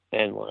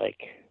 and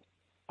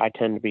I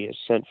tend to be as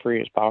scent free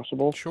as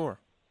possible. Sure.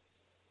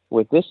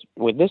 With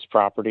this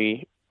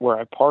property where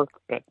I park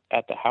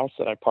at the house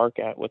that I park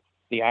at with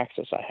the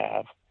access I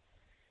have,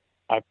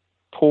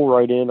 pull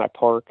right in, I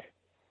park,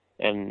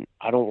 and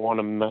I don't want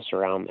to mess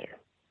around there.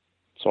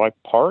 So I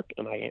park,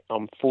 and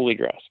I'm fully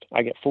dressed.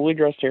 I get fully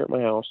dressed here at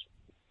my house.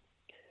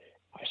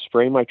 I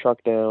spray my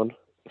truck down.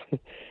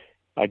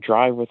 I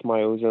drive with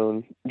my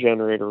ozone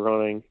generator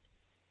running.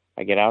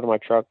 I get out of my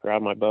truck,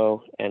 grab my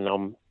bow, and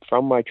I'm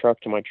from my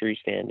truck to my tree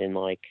stand in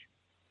like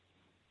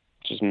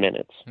just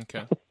minutes.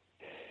 Okay.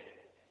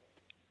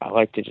 I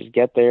like to just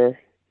get there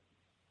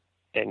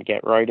and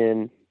get right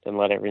in and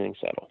let everything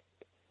settle.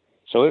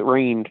 So it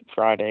rained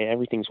Friday.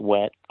 Everything's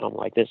wet. I'm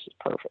like, this is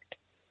perfect.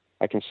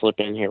 I can slip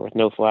in here with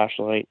no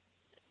flashlight.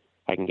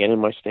 I can get in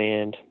my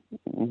stand.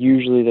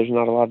 Usually there's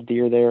not a lot of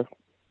deer there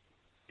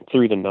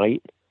through the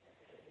night.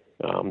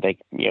 They,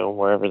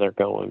 wherever they're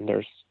going,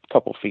 there's a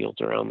couple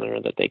fields around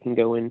there that they can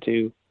go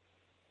into.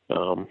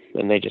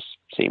 And they just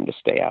seem to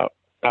stay out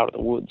of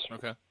the woods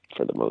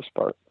for the most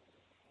part.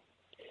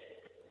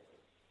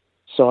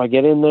 So I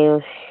get in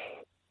there.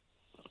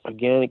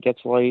 Again, it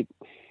gets light,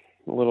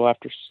 a little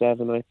after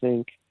 7, I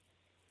think.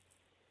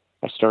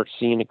 I start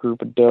seeing a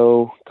group of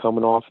doe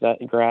coming off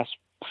that grass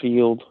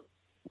field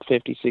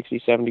 50,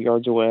 60, 70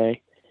 yards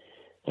away,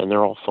 and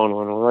they're all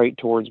funneling right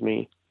towards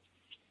me.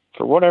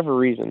 For whatever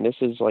reason, this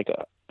is like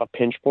a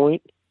pinch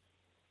point,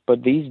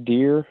 but these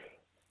deer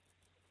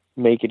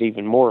make it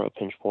even more of a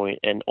pinch point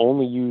and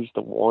only use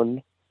the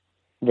one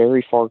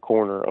very far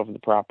corner of the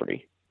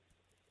property,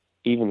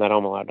 even that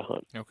I'm allowed to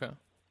hunt. Okay.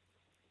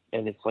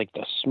 And it's like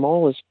the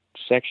smallest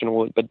section of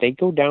wood, but they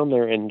go down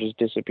there and just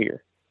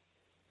disappear.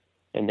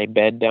 And they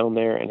bed down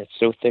there, and it's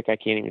so thick I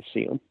can't even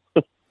see them.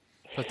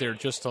 But they're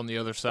just on the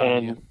other side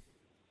of you.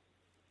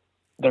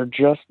 They're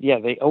just,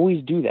 they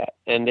always do that.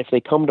 And if they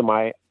come to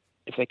my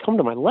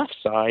left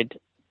side,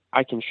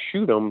 I can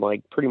shoot them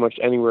like pretty much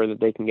anywhere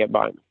that they can get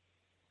by me.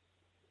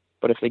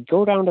 But if they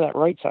go down to that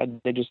right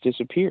side, they just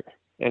disappear.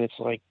 And it's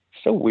like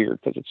so weird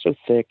because it's so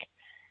thick.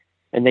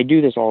 And they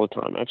do this all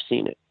the time. I've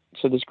seen it.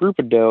 So this group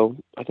of doe,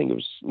 I think it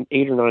was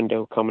 8 or 9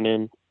 doe coming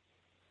in.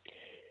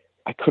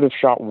 I could have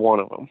shot one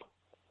of them.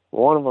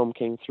 One of them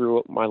came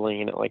through my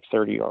lane at like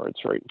 30 yards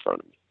right in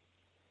front of me.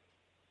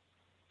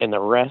 And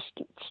the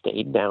rest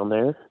stayed down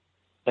there.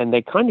 And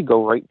they kind of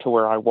go right to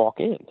where I walk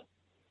in.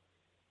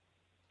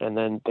 And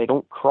then they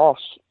don't cross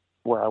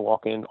where I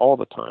walk in all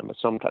the time, but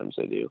sometimes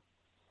they do.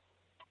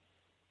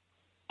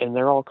 And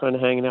they're all kind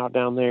of hanging out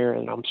down there,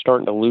 and I'm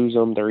starting to lose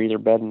them. They're either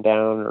bedding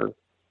down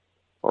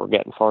or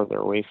getting farther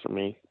away from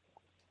me.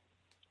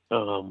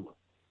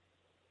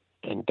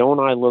 And don't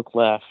I look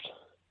left,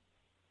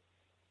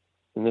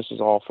 and this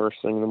is all first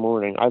thing in the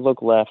morning, I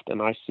look left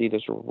and I see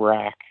this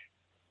rack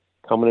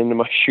coming into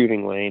my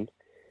shooting lane.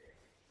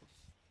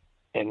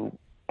 And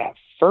at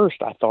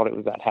first I thought it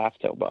was that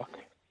half-tail buck,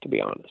 to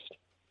be honest.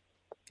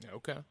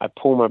 Okay. I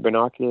pull my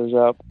binoculars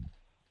up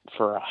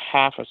for a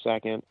half a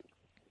second,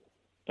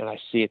 and I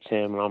see it's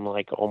him, and I'm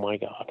like, oh my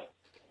God.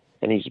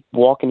 And he's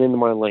walking into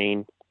my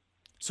lane.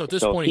 So at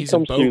this point, he's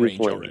in bow range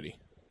already.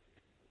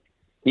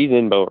 He's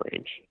in bow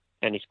range,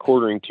 and he's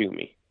quartering to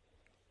me.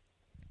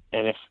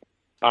 And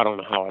I don't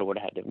know how I would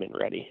have had to have been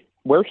ready.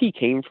 Where he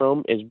came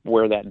from is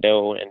where that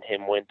doe and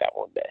him went that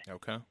one day.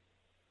 Okay.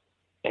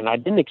 And I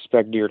didn't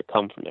expect deer to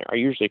come from there. I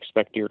usually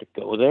expect deer to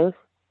go there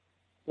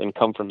and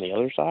come from the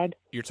other side.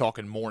 You're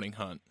talking morning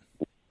hunt,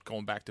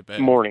 going back to bed.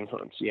 Morning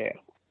hunts, yeah.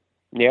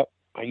 Yep.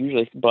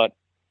 But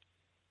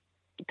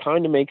it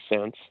kind of makes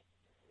sense.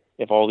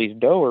 If all these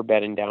doe are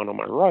bedding down on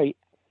my right,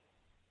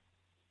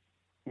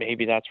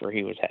 maybe that's where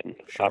he was heading.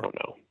 Sure. I don't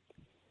know.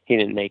 He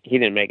didn't make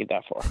it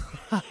that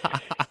far.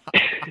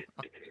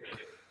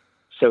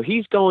 So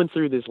he's going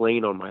through this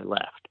lane on my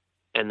left.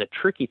 And the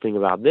tricky thing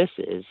about this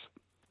is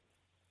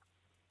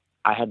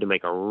I had to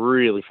make a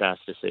really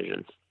fast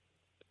decision.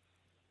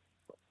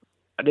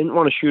 I didn't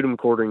want to shoot him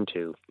quartering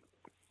to,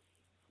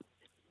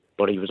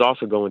 but he was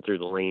also going through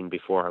the lane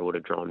before I would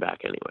have drawn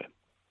back anyway.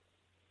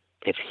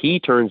 If he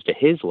turns to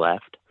his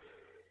left,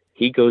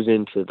 he goes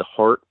into the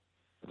heart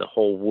of the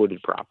whole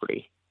wooded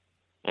property,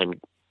 and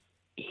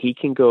he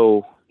can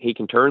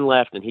turn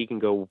left and he can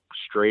go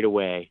straight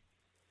away,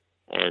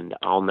 and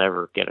I'll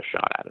never get a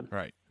shot at him.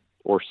 Right.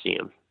 Or see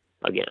him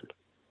again,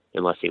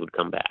 unless he would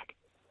come back.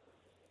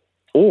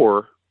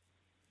 Or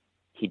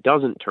he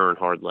doesn't turn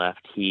hard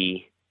left.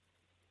 He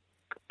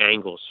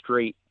angles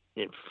straight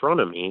in front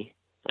of me,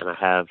 and I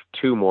have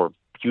 2 more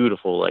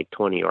beautiful, like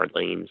 20-yard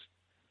lanes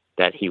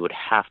that he would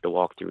have to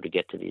walk through to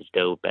get to these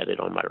doe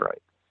bedded on my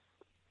right.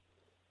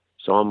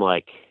 So I'm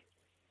like,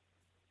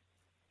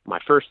 my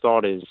first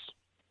thought is,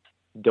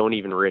 don't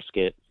even risk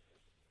it.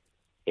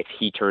 If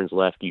he turns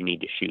left, you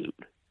need to shoot,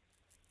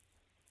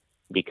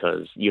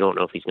 because you don't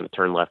know if he's going to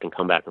turn left and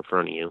come back in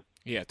front of you.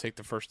 Yeah, take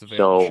the first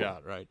available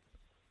shot, right?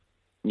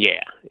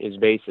 Yeah, is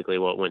basically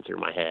what went through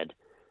my head.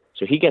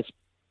 So he gets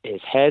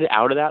his head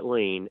out of that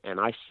lane, and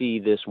I see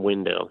this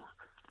window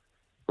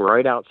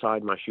right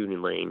outside my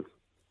shooting lane.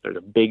 There's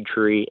a big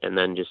tree, and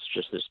then just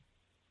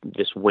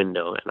this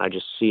window, and I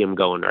just see him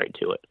going right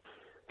to it.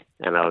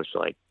 And I was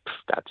like,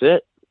 that's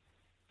it.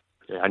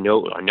 I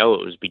know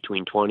it was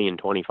between 20 and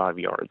 25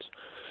 yards.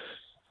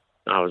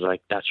 I was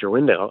like, that's your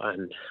window.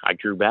 And I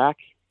drew back,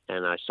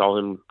 and I saw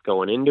him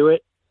going into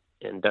it,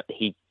 and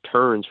he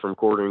turns from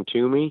quartering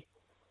to me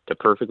to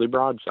perfectly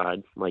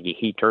broadside. Like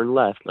he turned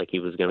left, like he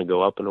was going to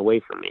go up and away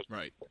from me.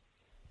 Right.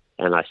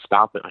 And I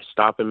stop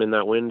him in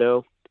that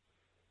window.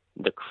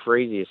 The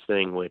craziest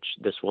thing, which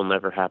this will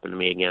never happen to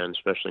me again,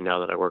 especially now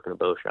that I work in a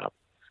bow shop.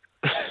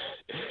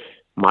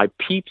 My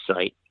peep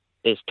sight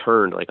is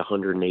turned like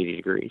 180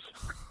 degrees.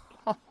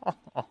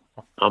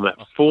 I'm at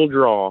full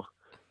draw,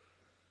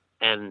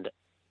 and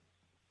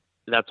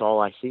that's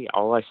all I see.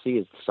 All I see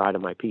is the side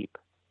of my peep.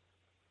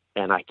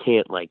 And I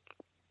can't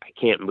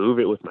move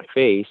it with my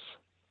face,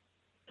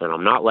 and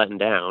I'm not letting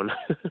down.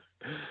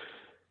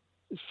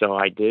 So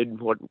I did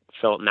what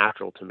felt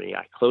natural to me.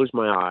 I closed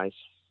my eyes.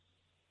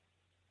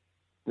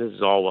 This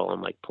is all while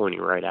I'm like pointing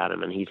right at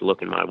him and he's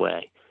looking my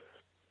way.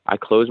 I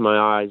close my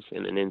eyes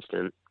in an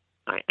instant.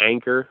 I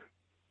anchor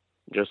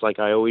just like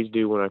I always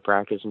do when I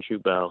practice and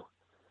shoot bow.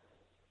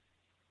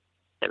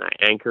 And I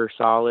anchor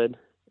solid,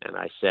 and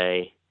I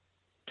say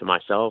to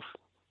myself,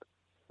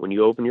 when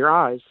you open your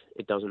eyes,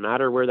 it doesn't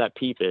matter where that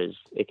peep is.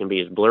 It can be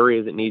as blurry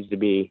as it needs to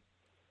be.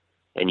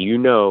 And you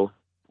know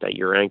that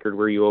you're anchored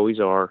where you always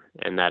are,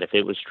 and that if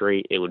it was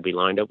straight, it would be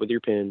lined up with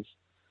your pins.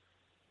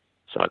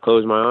 So I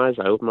close my eyes,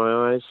 I open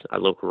my eyes, I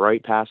look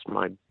right past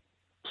my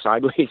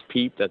sideways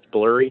peep that's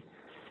blurry.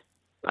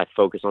 I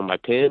focus on my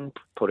pin,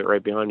 put it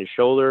right behind his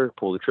shoulder,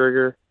 pull the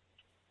trigger,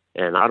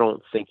 and I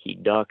don't think he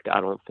ducked.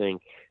 I don't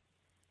think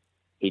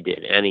he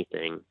did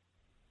anything.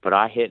 But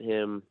I hit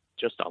him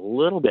just a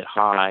little bit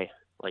high,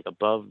 like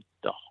above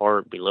the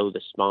heart, below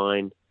the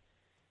spine,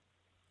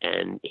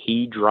 and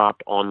he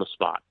dropped on the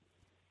spot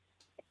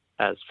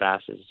as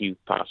fast as you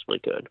possibly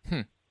could.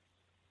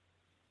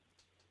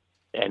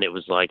 And it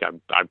was like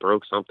I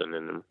broke something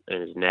in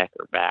his neck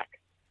or back.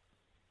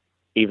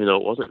 Even though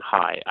it wasn't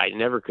high, I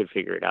never could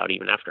figure it out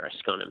even after I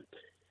spun him.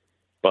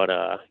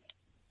 But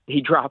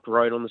he dropped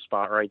right on the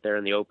spot right there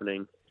in the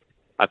opening.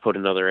 I put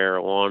another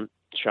arrow on,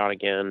 shot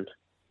again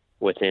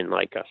within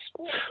 10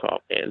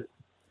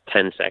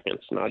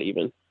 seconds, not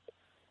even.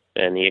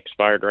 And he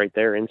expired right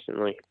there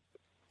instantly.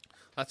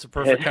 That's a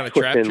perfect kind of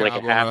trap within job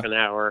like a half an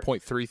hour.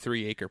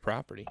 0.33 acre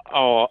property.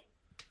 Oh,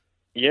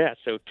 yeah.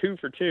 So 2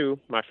 for 2.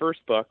 My first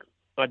buck,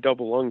 I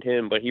double lunged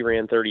him, but he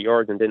ran 30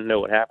 yards and didn't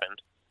know what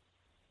happened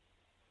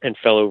and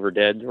fell over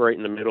dead right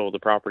in the middle of the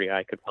property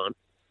I could hunt.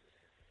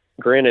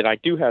 Granted, I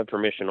do have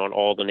permission on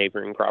all the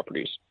neighboring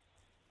properties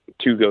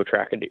to go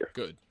track a deer.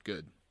 Good.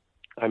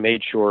 I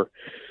made sure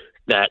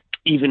that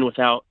even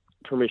without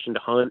permission to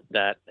hunt,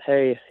 that,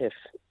 hey, if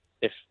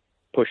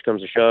push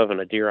comes to shove and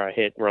a deer I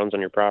hit runs on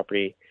your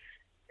property,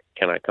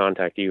 can I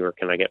contact you or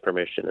can I get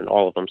permission? And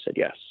all of them said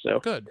yes. So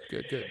good.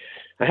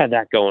 I had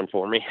that going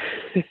for me.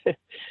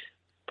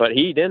 But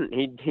he didn't.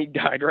 He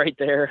died right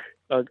there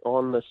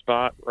on the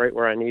spot, right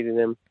where I needed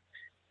him.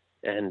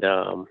 And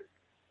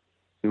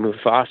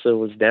Mufasa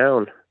was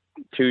down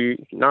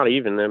not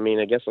even,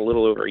 I guess a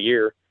little over a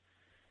year,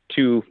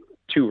 two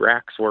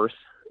racks worth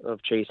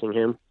of chasing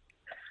him.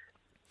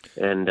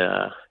 And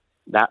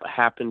that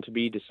happened to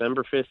be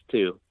December 5th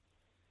too.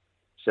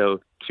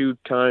 So 2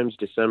 times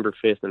December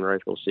 5th in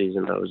rifle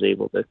season, I was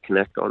able to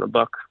connect on a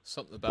buck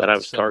that I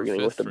was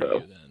targeting with the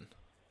bow.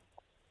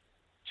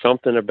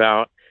 Something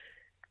about,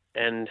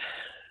 and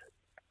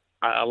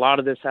a lot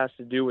of this has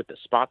to do with the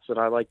spots that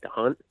I like to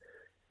hunt.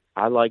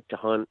 I like to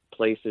hunt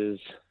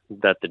places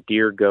that the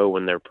deer go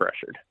when they're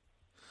pressured.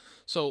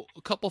 So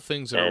a couple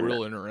things that are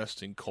real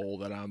interesting, Cole,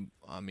 that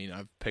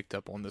I've picked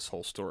up on this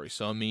whole story.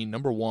 So,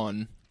 number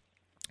one,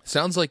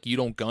 sounds like you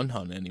don't gun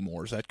hunt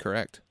anymore. Is that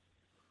correct?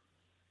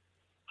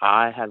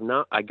 I have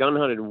not. I gun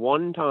hunted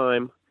one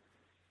time.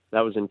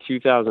 That was in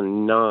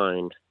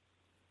 2009.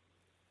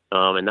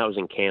 And that was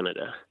in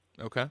Canada.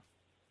 Okay.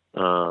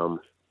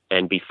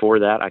 And before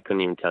that, I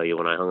couldn't even tell you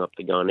when I hung up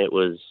the gun. I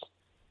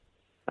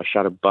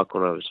shot a buck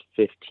when I was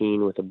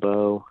 15 with a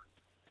bow,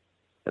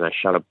 and I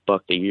shot a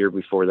buck the year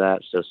before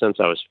that. So since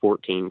I was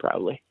 14,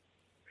 probably.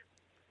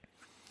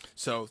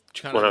 So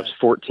when I was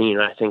 14,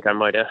 I think I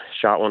might have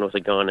shot one with a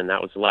gun, and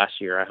that was the last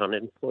year I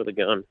hunted with a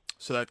gun.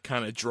 So that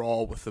kind of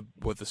draw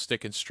with the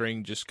stick and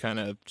string just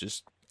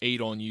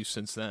ate on you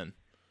since then.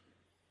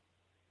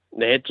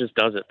 It just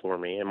does it for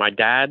me. And my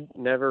dad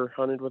never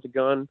hunted with a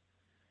gun.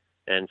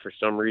 And for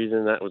some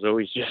reason, that was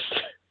always just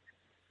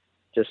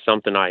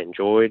something I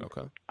enjoyed.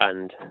 Okay.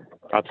 And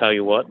I'll tell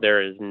you what, there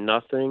is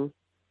nothing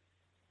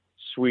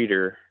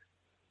sweeter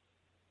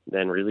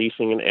than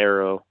releasing an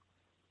arrow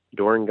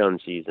during gun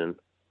season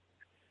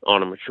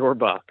on a mature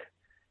buck,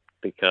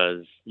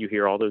 because you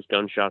hear all those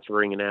gunshots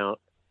ringing out,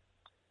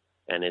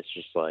 and it's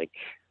just like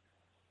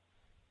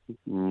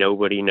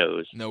nobody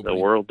knows. The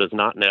world does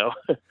not know.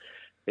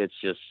 It's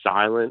just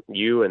silent,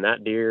 you and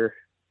that deer.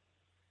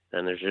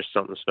 And there's just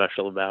something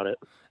special about it.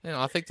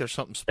 I think there's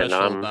something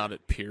special about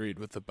it, period,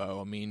 with the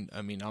bow.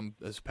 I'm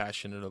as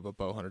passionate of a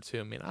bow hunter,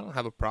 too. I don't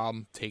have a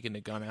problem taking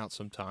the gun out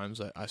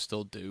sometimes. I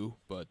still do,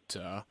 but...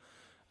 I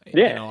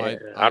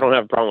don't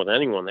have a problem with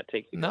anyone that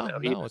takes the gun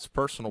out either. No, it's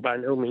personal. By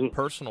no means.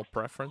 Personal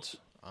preference.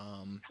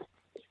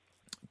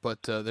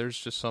 but there's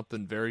just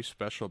something very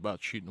special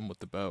about shooting them with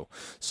the bow.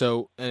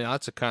 So, and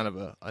that's a kind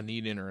of a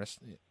neat,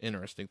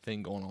 interesting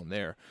thing going on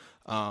there.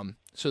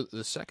 So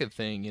the second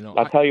thing, you know,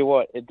 I'll tell you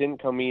what, it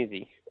didn't come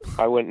easy.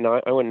 I went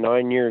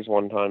 9 years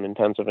one time in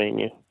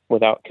Pennsylvania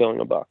without killing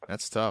a buck.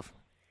 That's tough.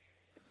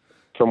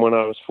 From when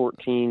I was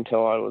 14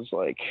 till I was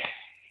like,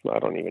 I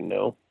don't even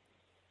know.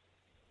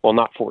 Well,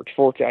 not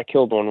 14. I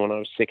killed one when I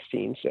was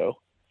 16, so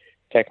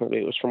technically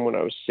it was from when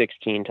I was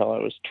 16 till I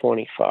was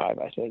 25,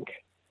 I think.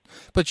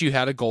 But you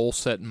had a goal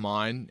set in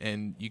mind,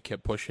 and you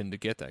kept pushing to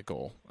get that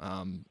goal.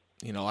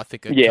 You know, I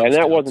think it yeah, comes and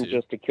that down wasn't to...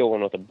 just to kill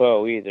one with a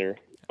bow either.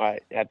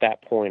 At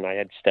that point, I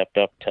had stepped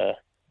up to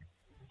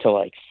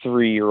like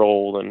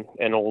 3-year-old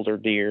and older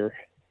deer,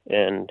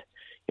 and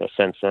you know,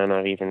 since then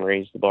I've even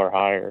raised the bar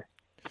higher.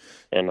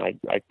 And I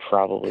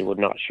probably would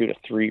not shoot a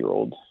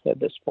 3-year-old at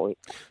this point.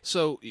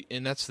 So,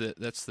 and that's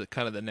the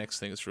kind of the next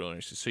thing that's really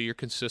interesting. So you're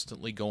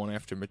consistently going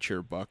after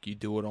mature buck. You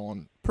do it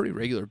on a pretty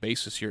regular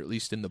basis here, at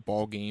least in the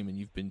ball game, and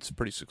you've been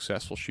pretty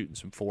successful shooting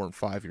some 4- and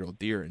 5-year-old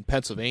deer in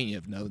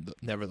Pennsylvania,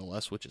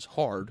 nevertheless, which is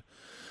hard.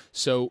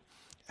 So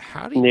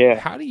how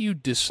do you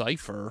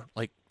decipher,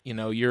 like, you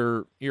know,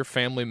 you're a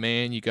family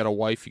man, you got a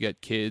wife, you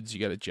got kids, you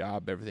got a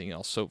job, everything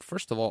else. So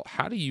first of all,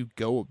 how do you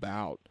go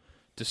about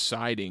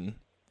deciding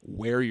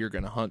where you're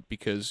going to hunt,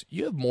 because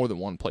you have more than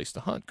one place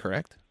to hunt,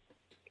 correct?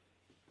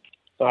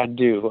 I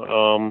do.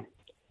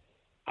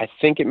 I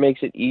think it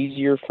makes it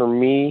easier for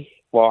me.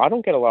 Well, I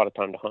don't get a lot of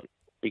time to hunt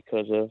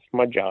because of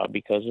my job,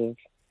 because of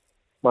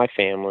my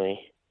family,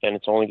 and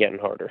it's only getting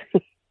harder.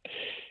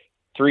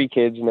 3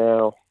 kids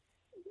now.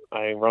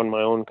 I run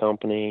my own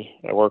company.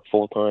 I work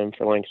full time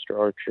for Lancaster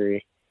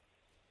Archery.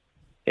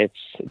 It's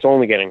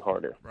only getting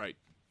harder. Right.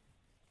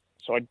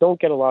 So I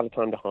don't get a lot of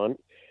time to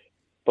hunt.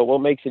 But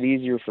what makes it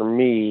easier for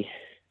me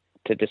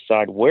to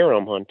decide where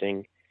I'm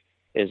hunting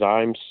is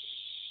I'm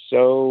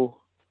so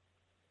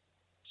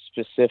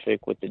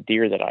specific with the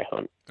deer that I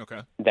hunt.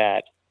 Okay.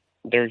 That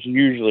there's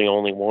usually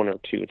only 1 or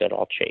 2 that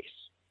I'll chase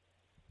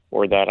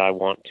or that I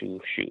want to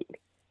shoot.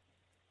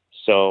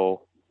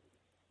 So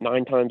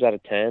 9 times out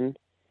of 10,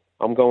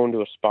 I'm going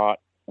to a spot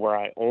where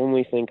I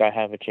only think I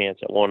have a chance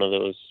at one of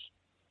those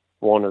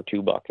 1 or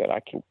 2 buck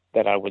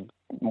that I would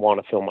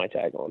want to fill my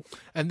tag on.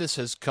 And this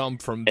has come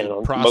from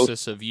the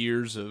process of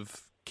years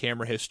of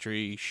camera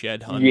history,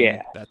 shed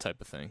hunting, that type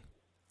of thing.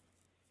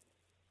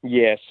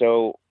 Yeah,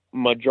 so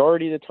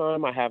majority of the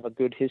time I have a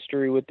good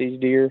history with these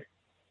deer.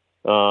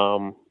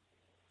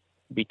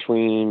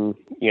 Between,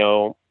 you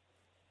know,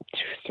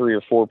 3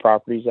 or 4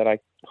 properties that I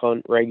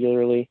hunt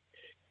regularly.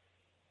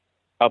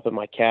 Up at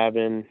my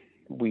cabin,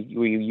 we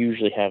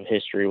usually have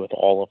history with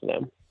all of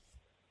them.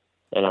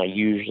 And I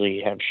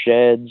usually have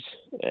sheds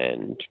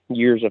and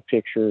years of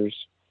pictures.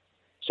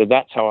 So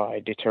that's how I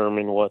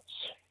determine what's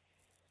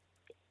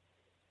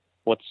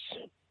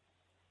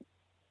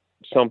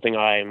something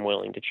I am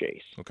willing to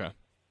chase. Okay.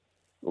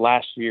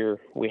 Last year,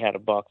 we had a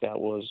buck that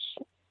was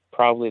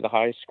probably the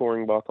highest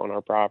scoring buck on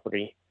our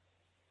property.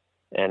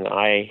 And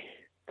I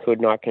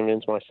could not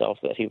convince myself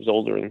that he was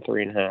older than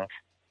 3.5.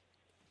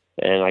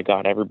 And I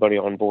got everybody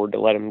on board to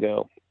let him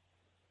go.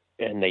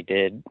 And they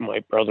did.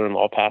 My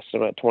brother-in-law passed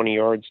him at 20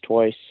 yards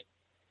twice.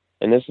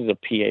 And this is a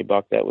PA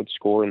buck that would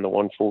score in the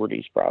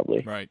 140s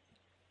probably. Right.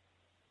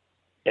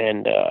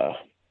 And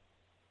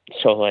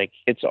so, like,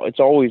 it's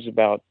always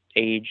about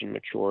age and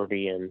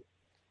maturity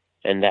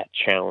and that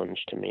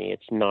challenge to me.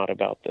 It's not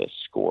about the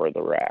score of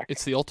the rack.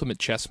 It's the ultimate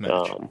chess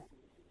match.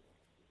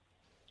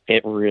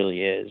 It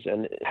really is.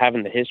 And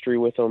having the history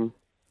with them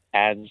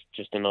adds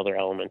just another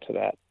element to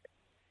that.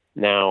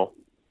 Now,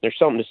 there's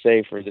something to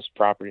say for this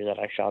property that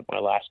I shot my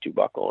last 2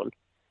 buck on.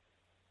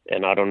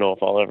 And I don't know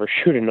if I'll ever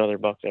shoot another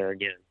buck there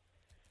again.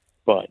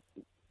 But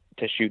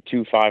to shoot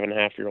 2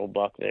 5.5-year-old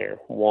buck there,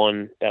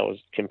 one that was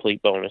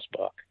complete bonus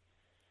buck,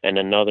 and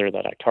another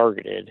that I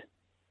targeted,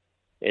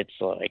 it's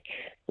like,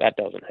 that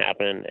doesn't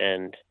happen.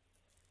 And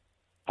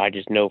I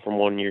just know from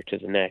one year to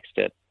the next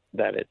that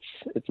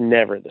it's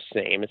never the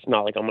same. It's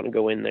not like I'm going to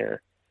go in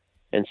there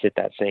and sit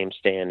that same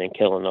stand and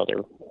kill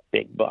another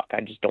big buck. I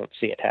just don't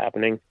see it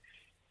happening.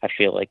 I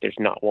feel like there's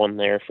not one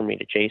there for me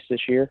to chase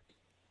this year.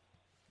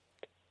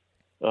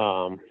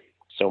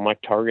 So my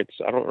targets,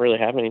 I don't really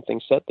have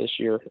anything set this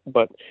year.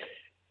 But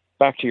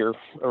back to your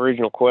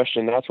original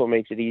question, that's what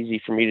makes it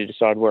easy for me to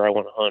decide where I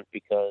want to hunt,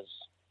 because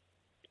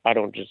I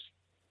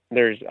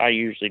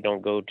usually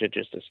don't go to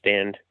just a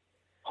stand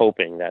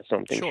hoping that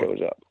something shows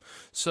up.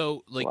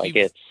 So like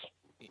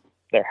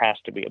there has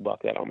to be a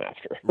buck that I'm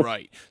after.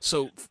 Right.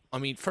 So, I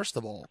mean, first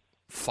of all,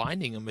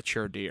 finding a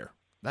mature deer,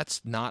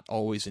 that's not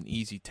always an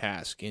easy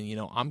task. And, you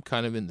know, I'm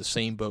kind of in the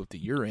same boat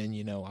that you're in.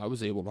 You know, I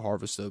was able to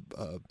harvest a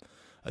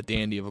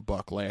dandy of a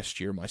buck last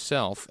year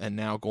myself, and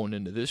now going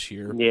into this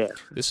year,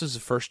 this is the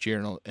first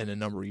year in a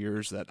number of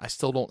years that I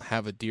still don't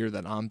have a deer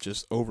that I'm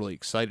just overly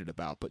excited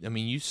about. But, I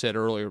mean, you said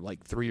earlier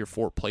like 3 or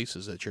 4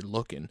 places that you're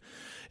looking.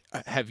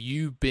 Have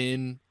you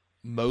been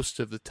most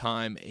of the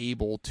time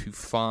able to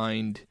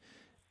find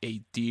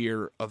a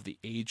deer of the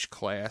age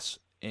class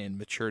and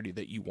maturity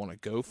that you want to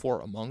go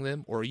for among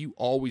them, or are you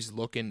always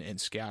looking and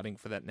scouting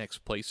for that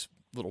next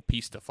little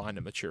piece to find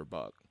a mature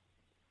buck?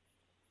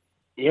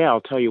 Yeah,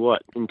 I'll tell you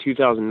what. In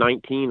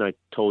 2019, I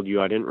told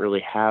you I didn't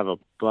really have a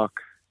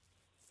buck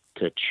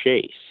to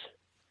chase.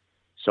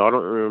 So I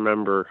don't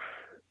remember.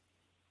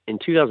 In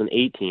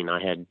 2018,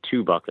 I had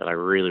 2 buck that I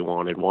really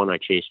wanted. One I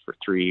chased for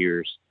 3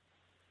 years.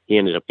 He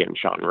ended up getting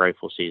shot in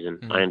rifle season.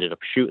 Mm-hmm. I ended up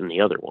shooting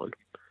the other one,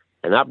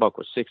 and that buck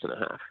was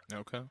 6.5.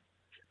 Okay.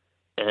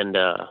 And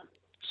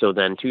so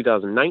then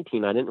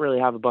 2019, I didn't really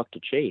have a buck to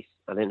chase.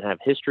 I didn't have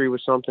history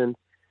with something.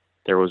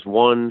 There was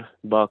one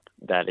buck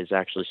that is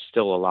actually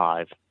still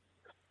alive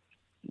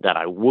that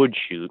I would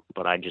shoot,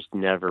 but I just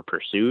never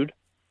pursued.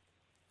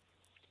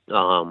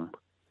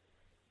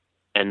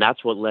 And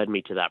that's what led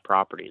me to that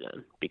property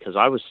then, because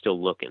I was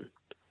still looking.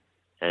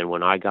 And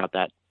when I got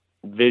that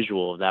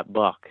visual of that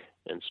buck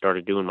and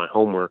started doing my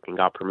homework and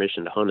got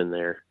permission to hunt in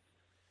there,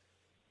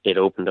 it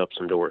opened up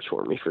some doors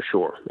for me for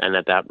sure. And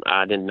at that,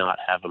 I did not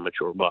have a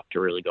mature buck to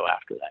really go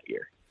after that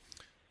year.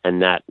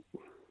 And that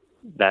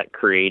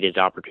created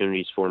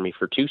opportunities for me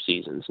for 2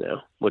 seasons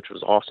now, which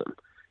was awesome.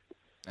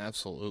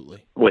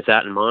 Absolutely. With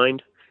that in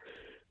mind,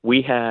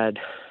 we had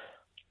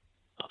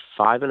a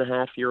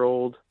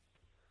 5.5-year-old,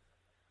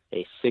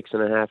 a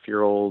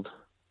 6.5-year-old,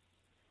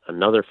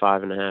 another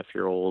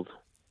 5.5-year-old,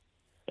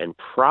 and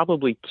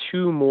probably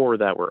 2 more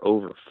that were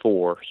over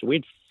 4. So we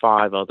had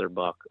 5 other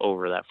buck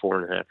over that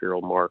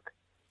 4.5-year-old mark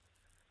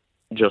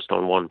just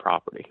on one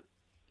property.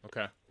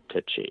 Okay.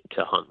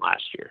 To hunt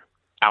last year,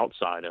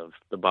 outside of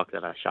the buck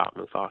that I shot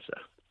in Mufasa.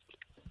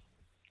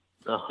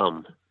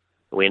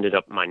 We ended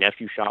up, my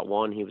nephew shot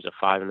one. He was a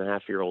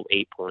 5.5-year-old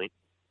 8-point.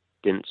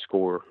 Didn't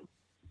score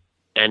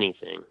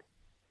anything.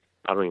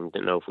 I don't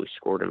even know if we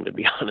scored him, to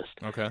be honest.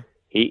 Okay.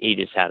 He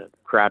just had a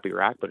crappy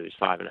rack, but it was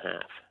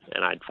 5.5.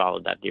 And I'd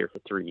followed that deer for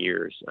 3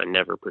 years. I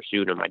never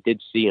pursued him. I did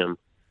see him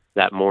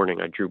that morning.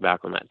 I drew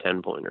back on that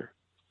 10-pointer.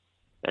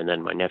 And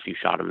then my nephew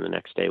shot him the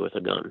next day with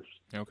a gun.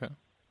 Okay.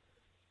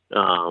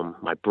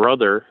 My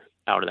brother,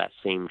 out of that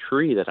same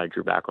tree that I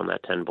drew back on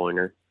that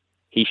 10-pointer,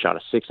 he shot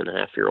a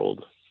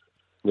 6.5-year-old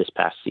this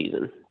past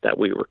season that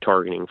we were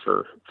targeting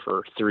for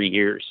 3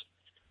 years.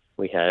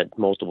 We had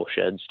multiple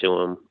sheds to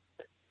him,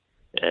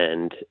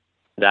 and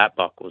that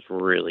buck was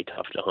really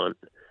tough to hunt.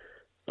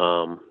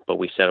 But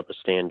we set up a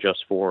stand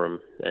just for him,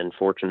 and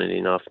fortunately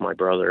enough, my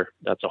brother,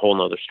 that's a whole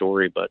nother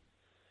story, but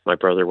my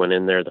brother went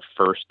in there the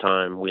first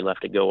time. We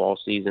left it go all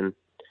season,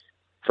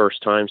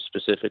 first time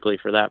specifically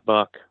for that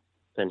buck,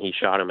 and he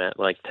shot him at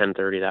like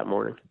 10:30 that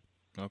morning.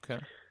 Okay.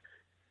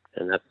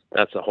 And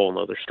that's a whole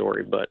nother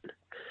story, but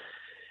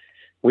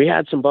we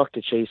had some buck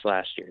to chase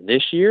last year.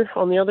 This year,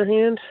 on the other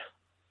hand,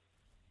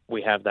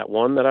 we have that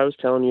one that I was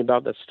telling you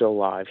about that's still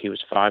alive. He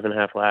was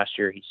 5.5 last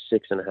year. He's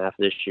 6.5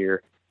 this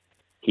year.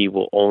 He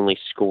will only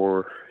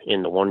score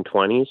in the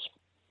 120s.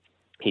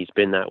 He's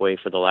been that way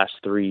for the last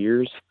 3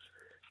 years,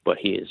 but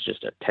he is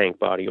just a tank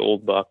body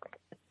old buck.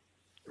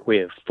 We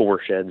have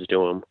 4 sheds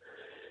to him.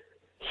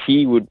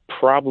 He would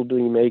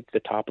probably make the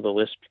top of the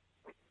list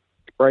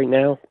right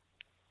now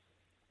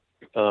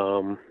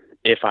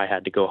if I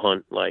had to go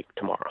hunt like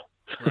tomorrow.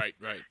 Right.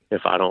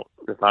 If I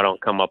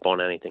don't come up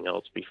on anything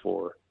else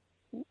before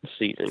the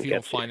season If you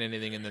gets don't find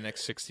anything in the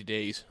next 60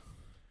 days.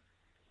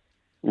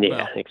 Yeah,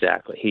 well.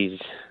 Exactly.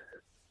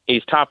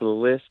 He's top of the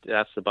list.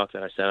 That's the buck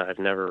that I said I've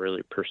never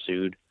really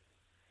pursued.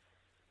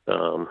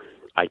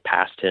 I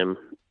passed him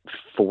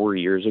 4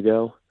 years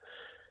ago,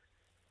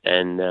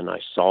 and then I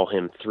saw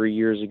him 3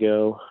 years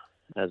ago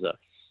as a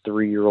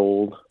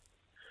 3-year-old.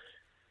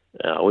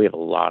 We have a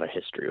lot of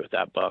history with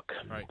that buck.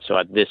 Right. So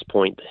at this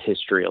point, the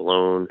history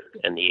alone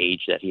and the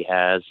age that he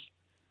has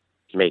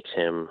makes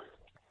him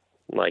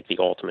like the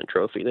ultimate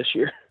trophy this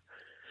year.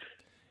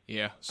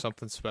 Yeah,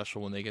 something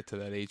special when they get to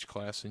that age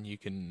class, and you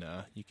can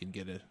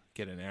get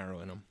an arrow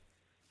in them.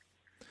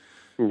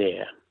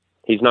 Yeah,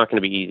 he's not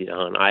going to be easy to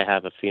hunt. I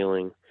have a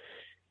feeling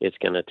it's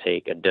going to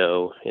take a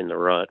doe in the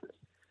rut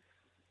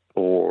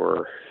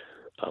or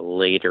a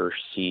later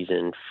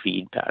season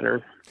feed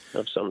pattern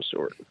of some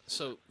sort.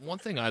 So one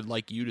thing I'd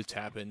like you to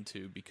tap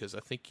into, because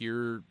I think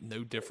you're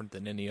no different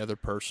than any other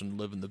person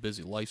living the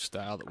busy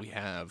lifestyle that we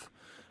have.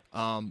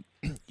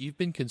 You've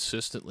been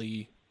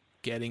consistently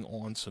getting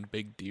on some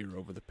big deer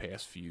over the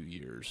past few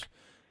years.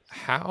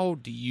 How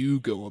do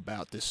you go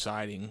about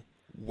deciding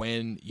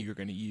when you're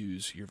going to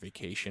use your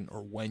vacation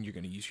or when you're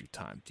going to use your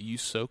time? Do you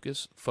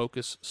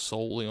focus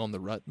solely on the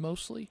rut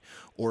mostly,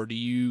 or do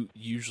you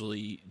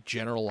usually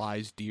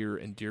generalize deer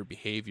and deer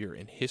behavior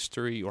and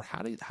history, or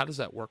how does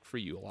that work for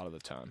you a lot of the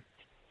time?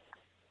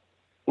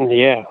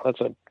 Yeah,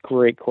 that's a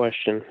great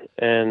question.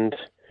 And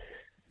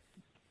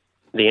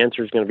the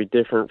answer is going to be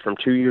different from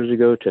 2 years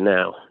ago to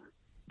now,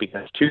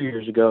 because 2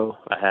 years ago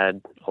I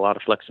had a lot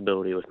of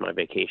flexibility with my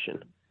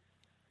vacation.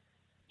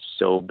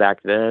 So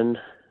back then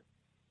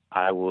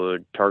I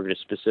would target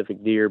a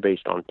specific deer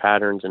based on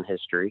patterns and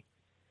history,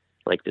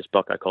 like this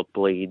buck I called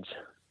Blades.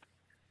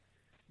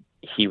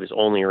 He was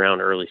only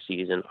around early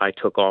season. I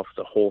took off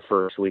the whole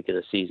first week of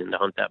the season to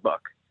hunt that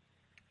buck,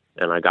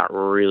 and I got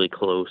really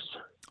close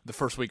The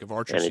first week of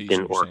archery and season. It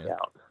didn't work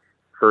out.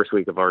 First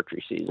week of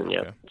archery season, Okay.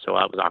 yep. So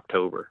that was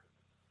October.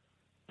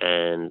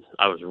 And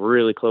I was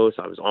really close.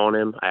 I was on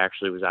him. I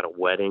actually was at a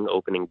wedding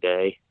opening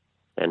day,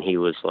 and he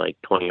was like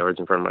 20 yards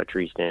in front of my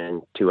tree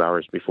stand 2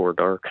 hours before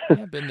dark.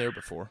 Yeah, I've been there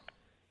before.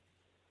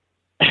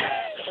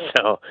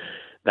 So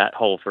that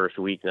whole first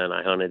week, then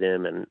I hunted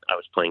him, and I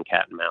was playing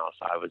cat and mouse.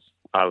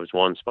 I was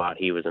one spot,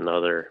 he was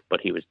another,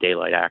 but he was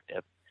daylight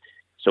active.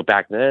 So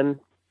back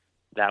then,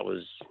 that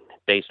was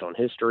based on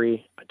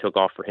history. I took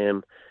off for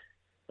him.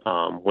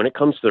 When it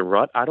comes to the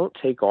rut, I don't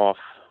take off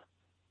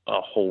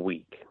a whole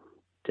week,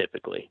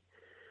 typically.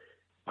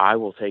 I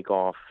will take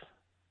off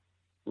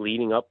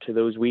leading up to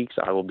those weeks.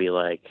 I will be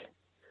like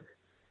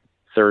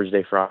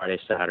Thursday, Friday,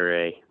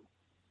 Saturday,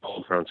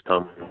 cold fronts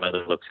come,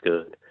 weather looks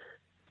good.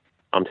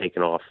 I'm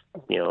taking off,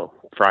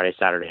 Friday,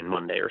 Saturday, and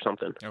Monday or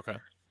something. Okay.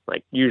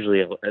 Like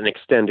usually an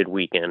extended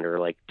weekend or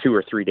like 2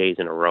 or 3 days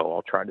in a row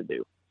I'll try to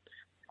do.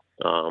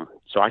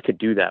 So I could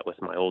do that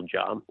with my old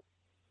job.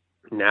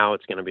 Now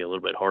it's going to be a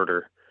little bit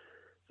harder.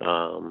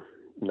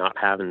 Not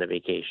having the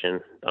vacation,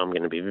 I'm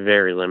going to be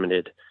very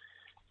limited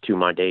to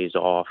my days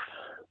off,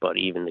 but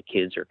even the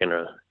kids are going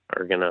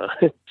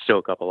to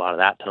soak up a lot of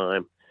that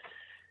time.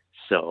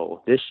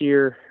 So this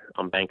year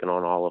I'm banking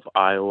on all of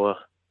Iowa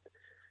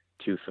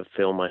to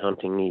fulfill my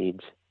hunting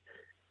needs,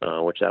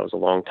 which that was a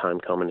long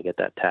time coming to get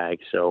that tag.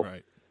 So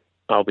Right.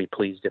 I'll be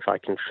pleased if I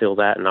can fill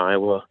that in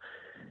Iowa.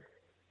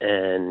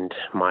 And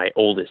my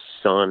oldest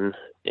son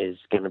is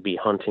going to be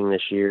hunting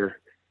this year.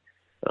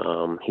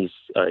 He's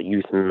a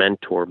youth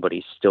mentor, but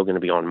he's still going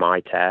to be on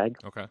my tag.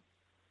 Okay.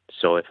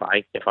 So if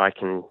I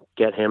can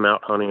get him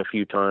out hunting a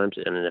few times,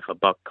 and then if a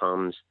buck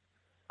comes,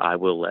 I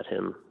will let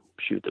him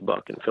shoot the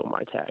buck and fill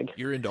my tag.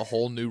 You're into a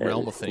whole new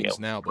realm of things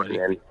now, buddy.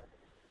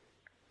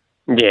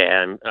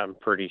 Yeah, I'm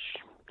pretty.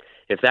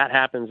 If that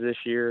happens this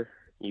year,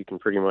 you can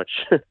pretty much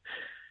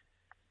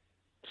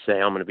say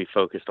I'm going to be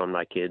focused on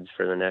my kids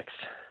for the next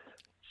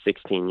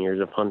 16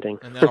 years of hunting.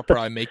 And that'll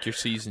probably make your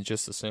season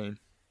just the same.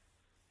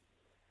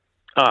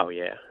 Oh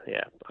yeah.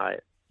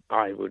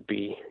 I would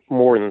be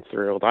more than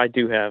thrilled. I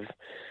do have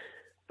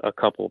a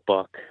couple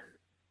buck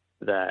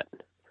that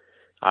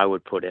I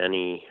would put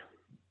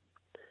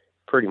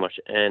pretty much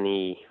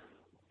any,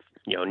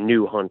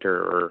 new hunter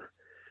or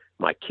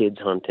my kids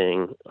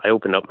hunting. I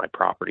opened up my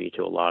property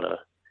to a lot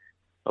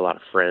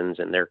of friends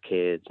and their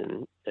kids,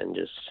 and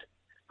just,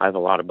 I have a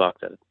lot of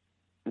buck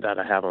that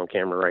I have on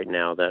camera right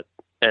now that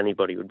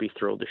anybody would be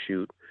thrilled to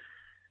shoot.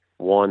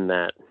 One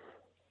that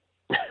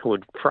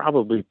would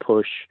probably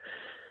push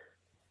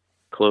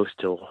close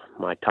to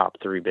my top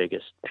 3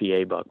 biggest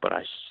PA buck, but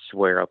I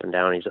swear up and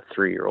down he's a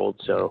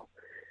 3-year-old. So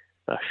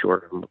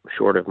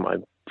short of my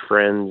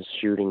friends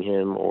shooting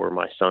him or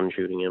my son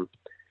shooting him,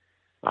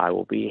 I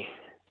will be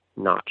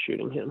not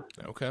shooting him.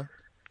 Okay.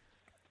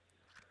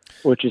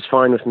 Which is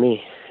fine with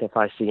me. If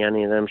I see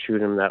any of them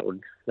shoot him, that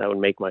would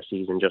make my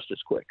season just as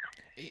quick.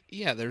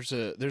 Yeah, there's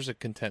a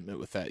contentment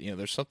with that.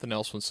 There's something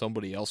else when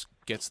somebody else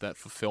gets that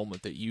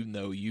fulfillment that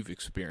you've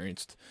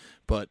experienced,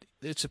 but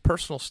it's a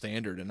personal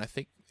standard, and I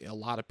think a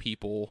lot of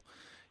people,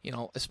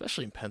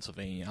 especially in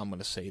Pennsylvania, I'm going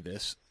to say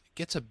this,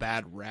 gets a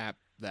bad rap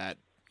that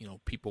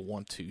people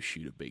want to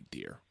shoot a big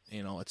deer.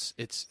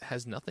 It's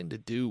has nothing to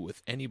do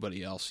with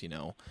anybody else.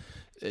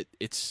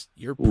 It's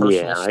your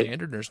personal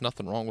standard. There's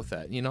nothing wrong with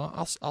that.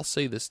 I'll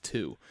say this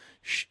too.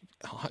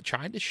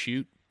 Trying to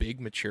shoot big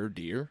mature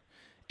deer,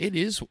 it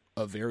is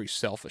a very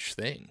selfish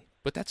thing,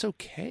 but that's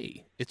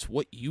okay. It's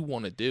what you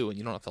want to do, and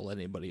you don't have to let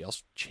anybody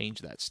else change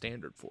that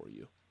standard for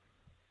you.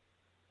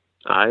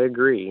 I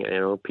agree.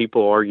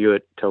 People argue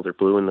it till they're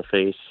blue in the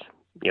face,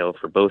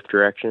 for both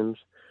directions,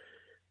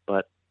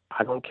 but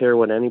I don't care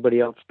what anybody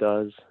else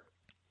does.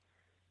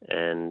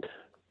 And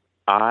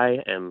I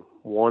am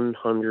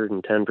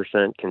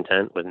 110%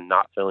 content with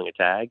not filling a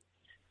tag.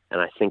 And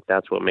I think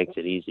that's what makes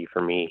it easy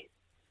for me,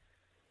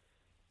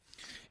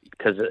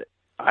 because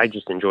I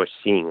just enjoy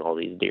seeing all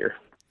these deer.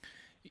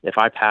 If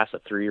I pass a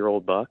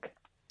 3-year-old buck,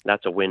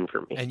 that's a win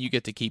for me. And you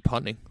get to keep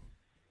hunting.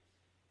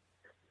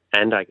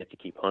 And I get to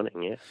keep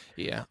hunting, yeah.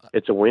 Yeah.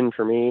 It's a win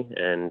for me,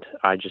 and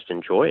I just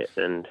enjoy it.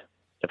 And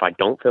if I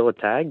don't fill a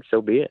tag,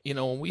 so be it.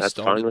 When we That's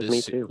started fine with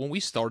this, me too. when we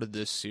started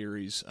this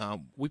series,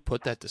 we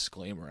put that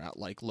disclaimer out.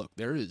 Like, look,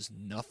 there is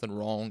nothing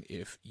wrong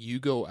if you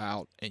go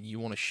out and you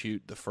want to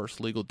shoot the first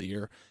legal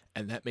deer,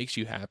 and that makes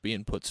you happy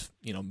and puts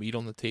meat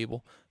on the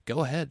table.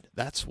 Go ahead.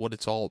 That's what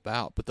it's all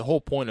about. But the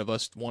whole point of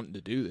us wanting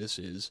to do this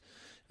is,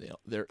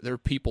 there are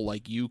people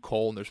like you,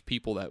 Cole, and there's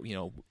people that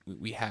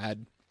we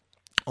had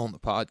on the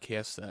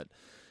podcast that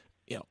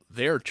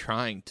they're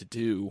trying to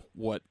do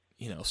what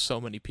so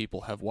many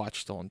people have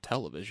watched on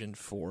television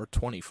for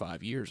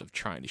 25 years of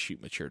trying to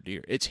shoot mature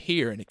deer. It's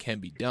here and it can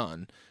be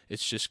done.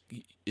 It's just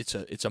it's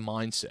a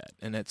mindset,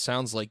 and it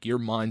sounds like your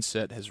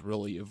mindset has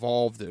really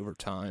evolved over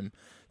time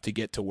to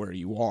get to where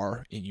you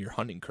are in your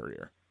hunting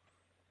career.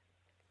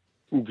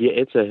 Yeah,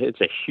 it's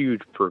a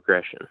huge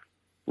progression.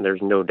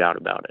 There's no doubt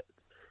about it.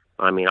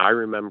 I mean, I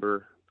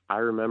remember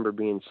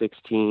being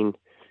 16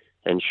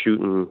 and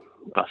shooting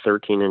a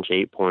 13-inch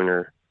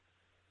 8-pointer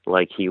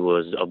like he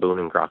was a Boone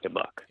and Crockett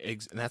buck.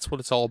 And that's what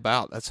it's all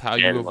about. That's how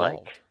you And,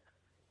 evolved. like,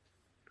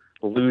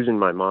 losing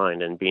my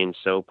mind and being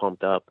so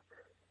pumped up.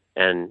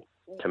 And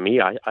to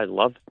me, I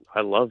love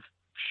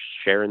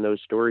sharing those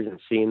stories and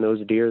seeing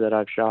those deer that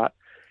I've shot.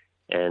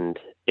 And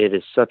it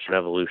is such an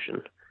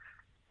evolution.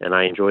 And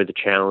I enjoy the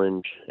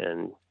challenge.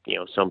 And, you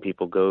know, some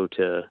people go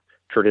to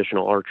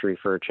traditional archery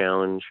for a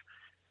challenge.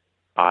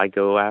 I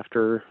go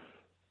after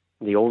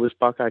the oldest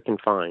buck I can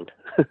find,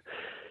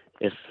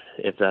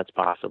 if that's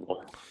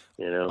possible.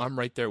 You know, I'm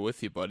right there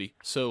with you, buddy.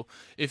 So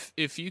if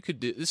you could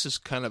do, this is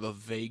kind of a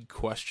vague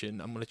question.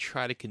 I'm going to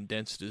try to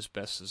condense it as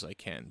best as I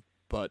can.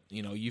 But,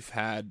 you know, you've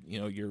had, you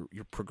know, your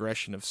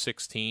progression of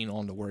 16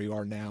 on to where you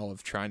are now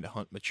of trying to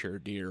hunt mature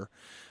deer.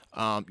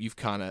 You've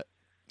kind of,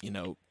 you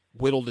know,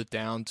 whittled it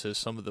down to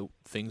some of the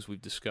things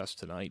we've discussed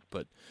tonight.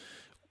 But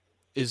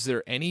is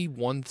there any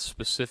one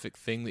specific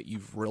thing that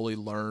you've really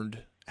learned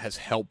has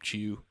helped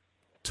you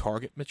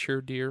target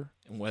mature deer?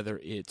 And whether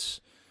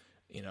it's,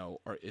 you know,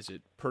 or is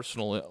it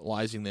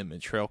personalizing them in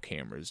trail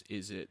cameras?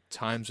 Is it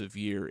times of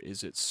year?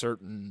 Is it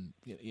certain,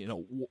 you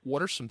know,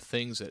 what are some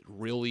things that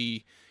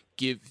really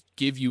give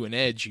you an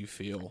edge, you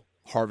feel,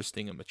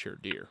 harvesting a mature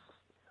deer?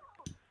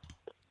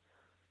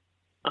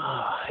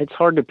 It's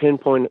hard to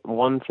pinpoint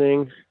one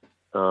thing.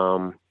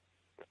 If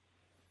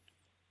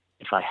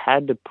I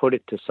had to put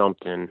it to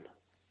something,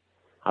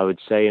 I would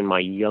say in my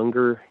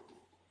younger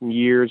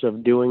years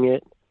of doing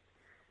it,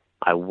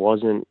 I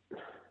wasn't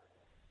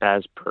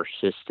as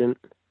persistent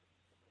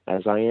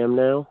as I am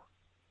now.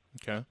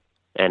 Okay.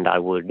 And I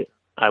would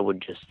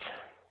just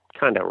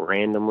kind of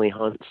randomly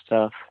hunt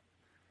stuff,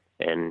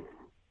 and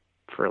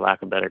for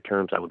lack of better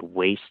terms, I would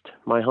waste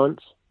my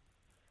hunts.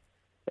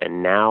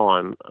 And now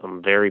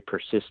I'm very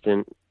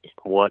persistent in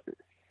what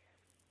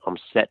I'm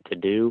set to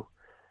do,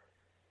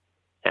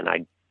 and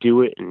I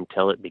do it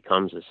until it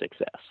becomes a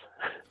success.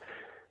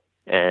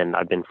 And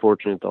I've been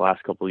fortunate the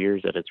last couple of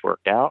years that it's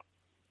worked out.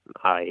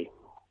 I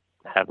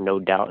have no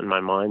doubt in my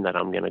mind that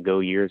I'm going to go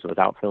years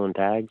without filling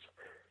tags.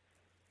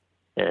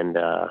 And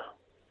I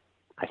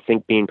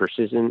think being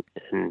persistent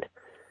and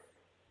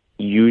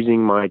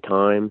using my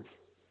time,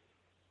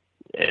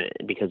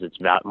 because it's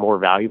more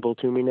valuable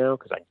to me now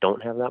because I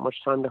don't have that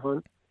much time to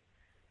hunt,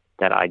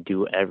 that I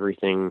do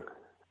everything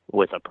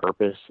with a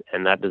purpose.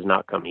 And that does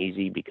not come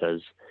easy,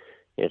 because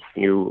if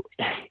you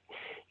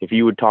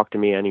would talk to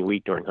me any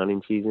week during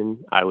hunting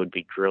season, I would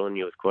be drilling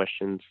you with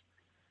questions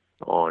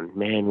on,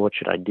 man, what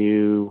should I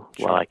do?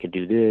 Sure. Well, I could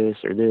do this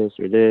or this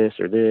or this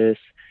or this.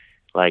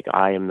 Like,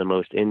 I am the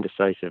most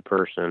indecisive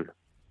person.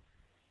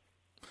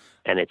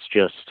 And it's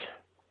just,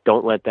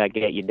 don't let that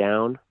get you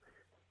down.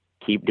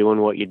 Keep doing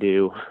what you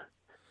do.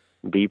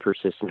 Be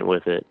persistent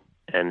with it,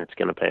 and it's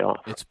going to pay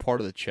off. It's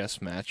part of the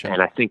chess match.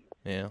 And I think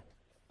it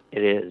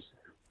is.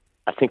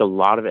 I think a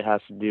lot of it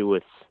has to do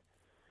with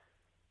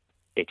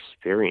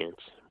experience,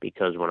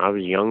 because when I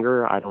was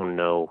younger, I don't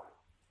know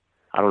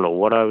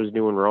what I was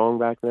doing wrong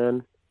back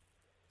then,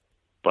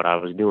 but I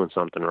was doing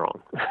something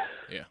wrong.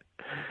 Yeah.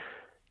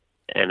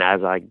 And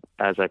as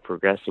I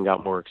progressed and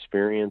got more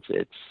experience,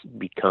 it's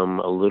become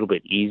a little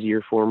bit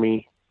easier for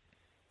me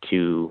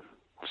to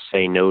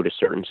say no to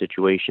certain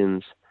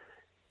situations,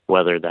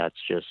 whether that's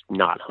just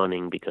not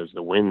hunting because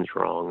the wind's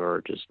wrong,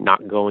 or just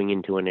not going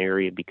into an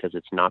area because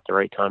it's not the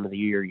right time of the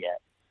year yet,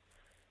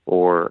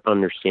 or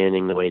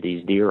understanding the way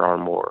these deer are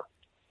more.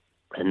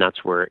 And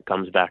that's where it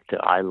comes back to,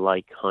 I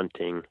like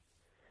hunting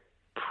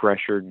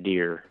pressured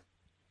deer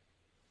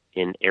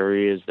in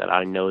areas that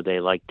I know they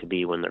like to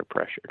be when they're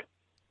pressured.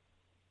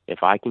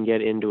 If I can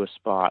get into a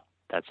spot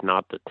that's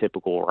not the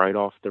typical right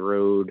off the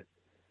road,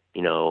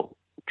 you know,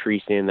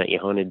 tree stand that you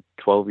hunted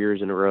 12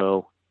 years in a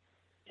row,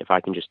 if I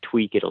can just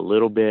tweak it a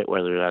little bit,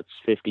 whether that's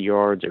 50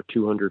 yards or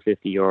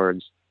 250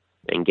 yards,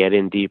 and get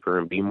in deeper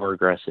and be more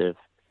aggressive,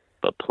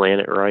 but plan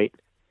it right,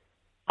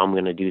 I'm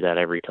going to do that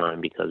every time,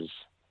 because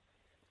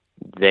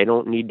they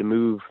don't need to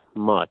move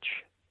much,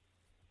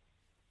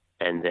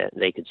 and that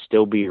they could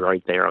still be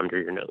right there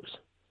under your nose.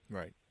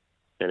 Right.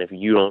 And if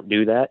you don't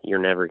do that, you're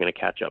never going to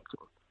catch up to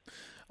them.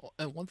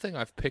 And one thing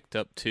I've picked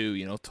up too,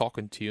 you know,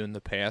 talking to you in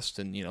the past,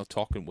 and, you know,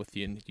 talking with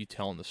you and you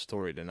telling the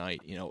story tonight,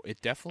 you know, it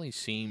definitely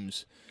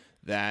seems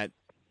that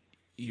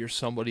you're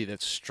somebody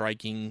that's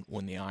striking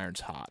when the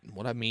iron's hot. And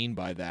what I mean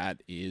by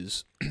that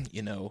is,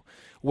 you know,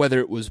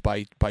 whether it was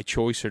by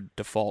choice or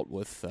default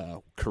with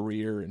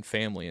career and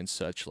family and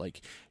such,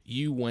 like,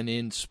 you went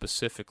in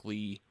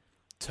specifically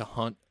to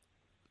hunt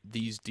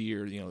these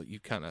deer. You know, you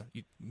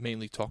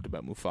mainly talked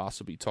about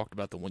Mufasa, but you talked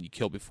about the one you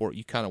killed before.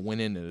 You kind of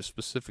went in at a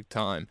specific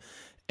time,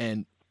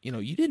 and, you know,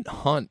 you didn't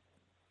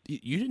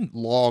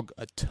log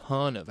a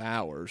ton of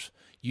hours.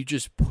 You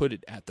just put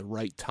it at the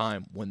right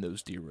time when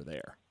those deer were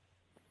there.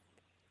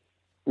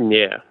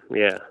 Yeah.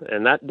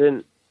 And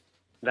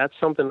that's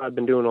something I've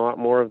been doing a lot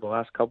more of the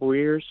last couple of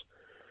years.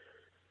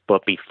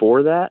 But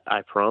before that,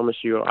 I promise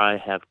you, I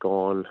have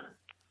gone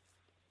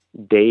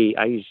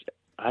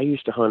I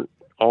used to hunt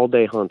all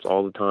day hunts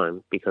all the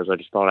time, because I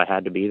just thought I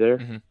had to be there.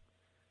 Mm-hmm.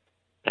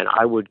 And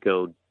I would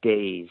go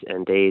days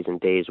and days and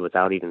days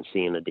without even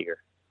seeing a deer.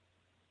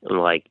 and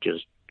like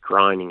just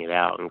grinding it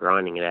out and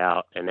grinding it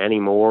out. And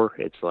anymore,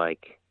 it's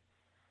like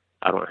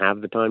I don't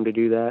have the time to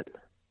do that,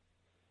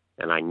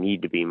 and I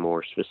need to be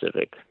more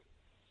specific.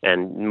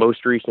 And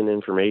most recent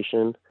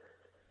information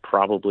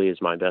probably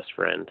is my best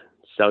friend.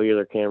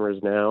 Cellular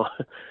cameras now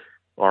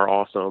are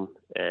awesome,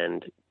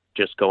 and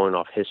just going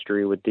off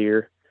history with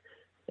deer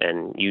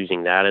and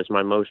using that as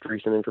my most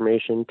recent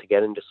information to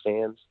get into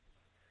stands,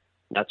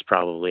 that's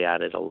probably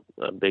added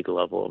a big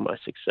level of my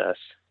success,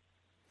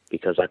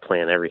 because I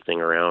plan everything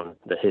around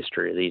the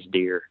history of these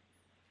deer.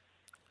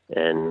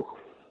 And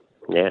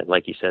yeah,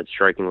 like you said,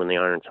 striking when the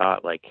iron's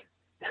hot, like,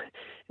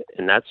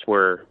 and that's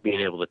where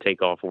being able to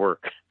take off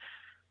work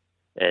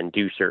and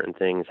do certain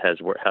things has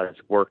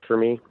worked for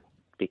me.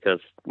 Because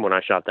when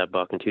I shot that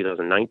buck in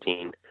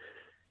 2019,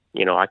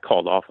 I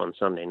called off on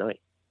Sunday night.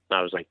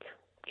 I was like,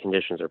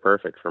 conditions are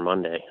perfect for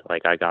Monday.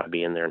 Like, I got to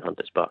be in there and hunt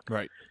this buck.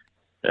 Right.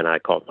 And I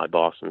called my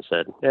boss and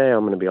said, hey,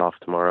 I'm going to be off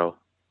tomorrow.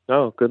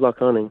 Oh, good luck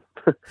hunting.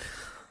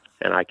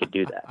 And I could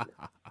do that.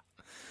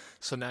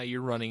 So now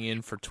you're running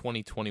in for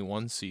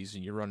 2021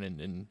 season. You're running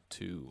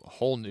into a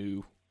whole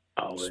new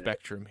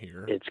spectrum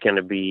here. It's going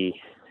to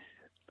be,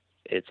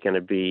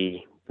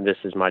 this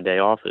is my day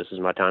off. This is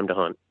my time to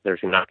hunt. There's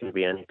not going to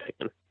be any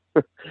picking.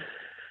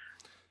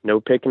 No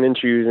picking and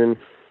choosing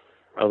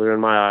other than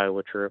my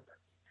Iowa trip.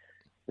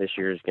 This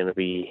year is going to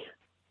be,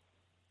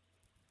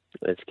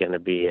 it's going to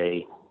be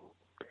a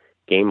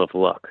game of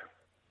luck.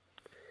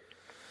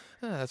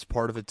 That's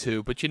part of it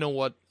too. But you know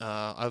what?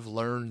 I've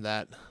learned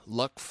that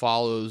luck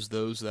follows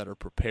those that are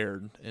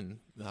prepared, and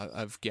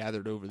I've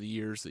gathered over the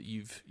years that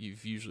you've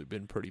usually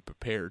been pretty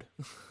prepared.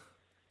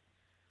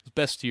 As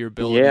best to your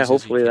abilities. Yeah,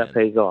 hopefully that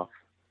pays off.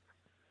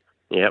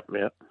 Yep.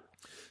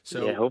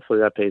 So yeah, hopefully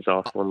that pays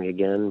off for me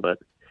again. But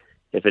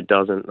if it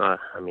doesn't, I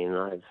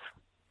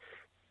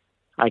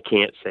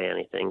can't say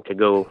anything. To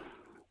go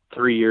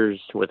 3 years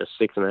with a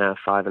 6.5,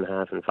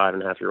 5.5, and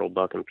 5.5-year-old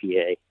buck in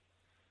PA,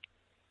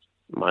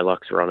 my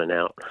luck's running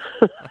out.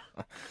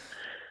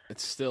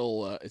 It's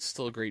still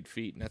a great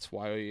feat, and that's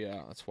why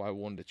I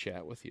wanted to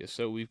chat with you.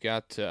 So we've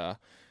got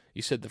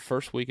you said the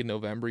first week in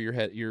November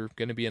you're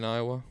going to be in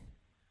Iowa.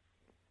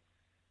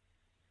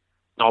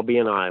 I'll be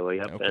in Iowa,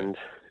 yep. Okay. And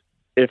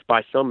if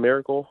by some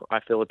miracle I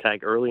fill a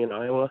tag early in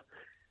Iowa,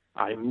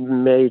 I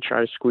may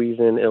try to squeeze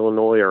in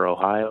Illinois or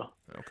Ohio.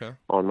 Okay.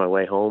 On my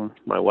way home.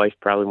 My wife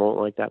probably won't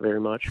like that very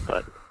much,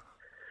 but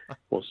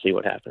we'll see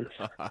what happens.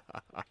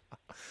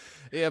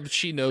 Yeah, but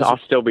she knows. I'll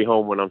still be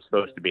home when I'm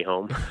supposed to be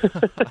home.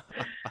 I'm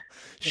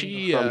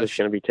just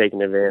going to be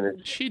taking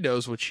advantage. She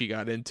knows what she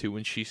got into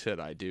when she said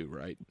I do,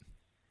 right?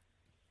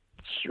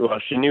 Well,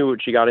 she knew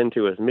what she got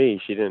into with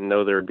me. She didn't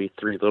know there would be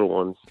 3 little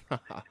ones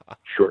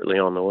shortly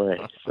on the way.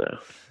 So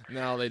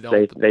no, they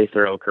don't. They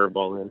throw a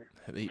curveball in.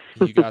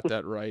 You got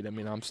that right. I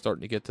mean, I'm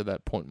starting to get to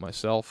that point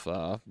myself.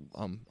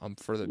 I'm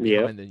further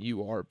behind than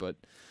you are, but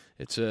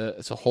it's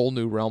a whole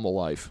new realm of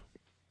life.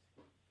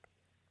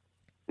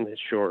 It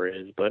sure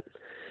is, but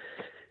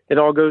it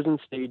all goes in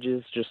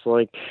stages, just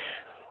like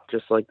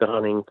the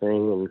hunting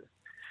thing.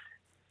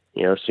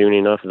 And soon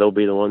enough they'll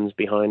be the ones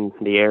behind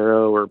the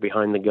arrow or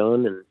behind the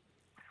gun, and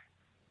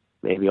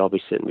maybe I'll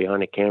be sitting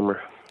behind a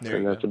camera,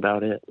 and that's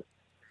about it.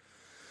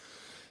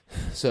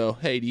 So,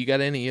 hey, do you got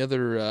any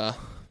other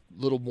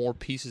little more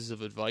pieces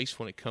of advice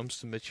when it comes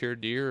to mature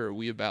deer, or are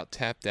we about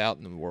tapped out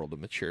in the world of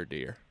mature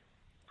deer?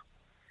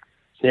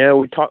 Yeah,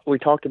 we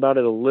talked about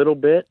it a little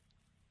bit,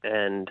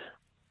 and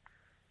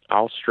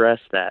I'll stress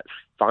that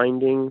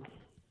finding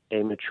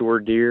a mature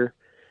deer,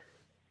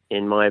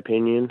 in my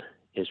opinion,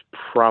 is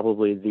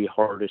probably the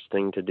hardest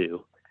thing to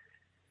do.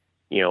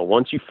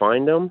 Once you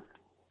find them,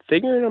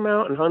 figuring them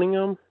out and hunting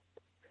them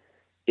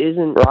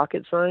isn't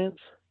rocket science.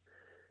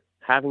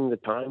 Having the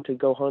time to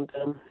go hunt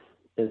them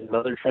is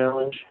another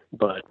challenge,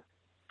 but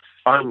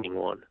finding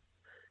one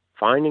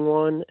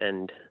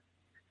and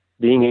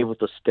being able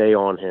to stay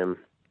on him,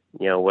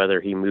 whether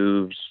he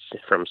moves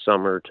from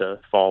summer to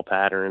fall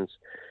patterns,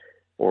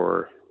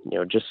 or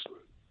just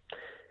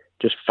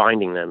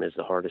finding them is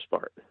the hardest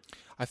part.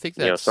 I think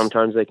that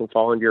sometimes they can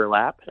fall into your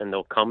lap and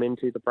they'll come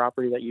into the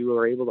property that you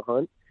were able to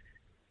hunt.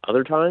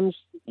 Other times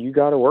you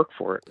got to work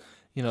for it.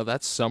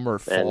 That summer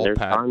fall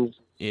pattern.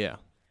 Yeah.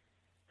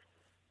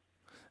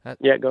 Go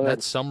ahead.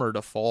 That summer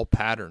to fall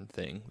pattern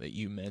thing that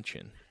you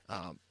mentioned,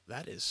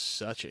 that is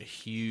such a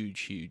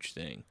huge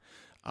thing.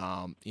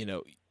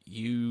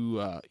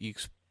 You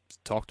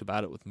talked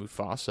about it with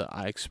Mufasa.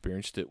 I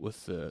experienced it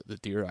with the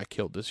deer I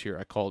killed this year.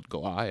 I called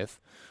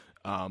Goliath.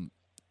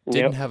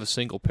 Didn't have a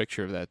single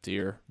picture of that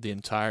deer the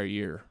entire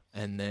year.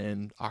 And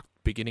then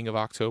beginning of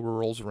October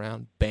rolls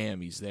around,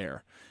 bam, he's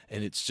there.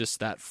 And it's just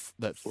that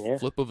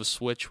flip of a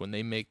switch when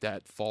they make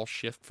that fall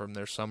shift from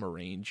their summer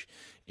range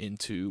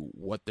into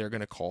what they're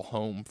going to call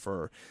home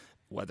for,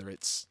 whether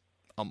it's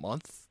a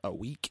month, a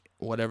week,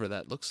 whatever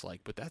that looks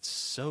like. But that's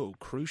so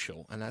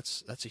crucial, and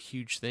that's a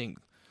huge thing.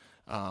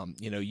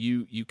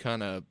 You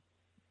kind of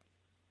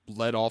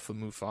led off of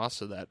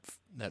Mufasa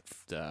that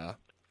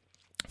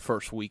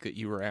first week that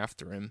you were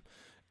after him,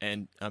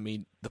 And, I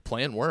mean, the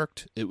plan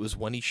worked. It was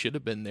when he should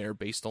have been there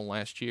based on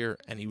last year,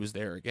 and he was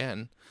there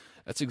again.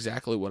 That's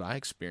exactly what I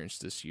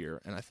experienced this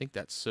year, and I think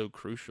that's so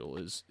crucial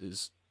is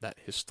that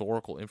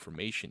historical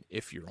information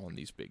if you're on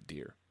these big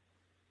deer.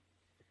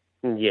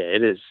 Yeah,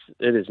 it is.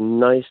 It is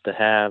nice to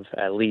have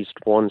at least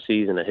one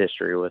season of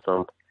history with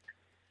them,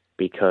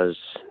 because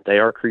they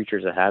are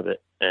creatures of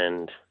habit.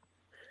 And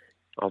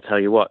I'll tell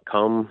you what,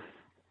 come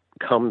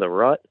the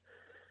rut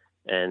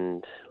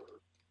and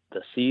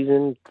the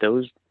season,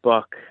 those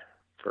buck,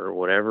 for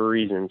whatever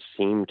reason,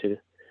 seem to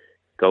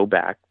go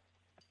back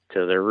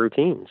to their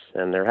routines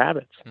and their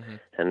habits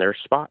and their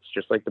spots,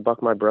 just like the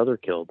buck my brother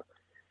killed.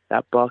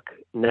 That buck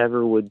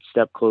never would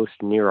step close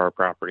near our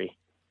property.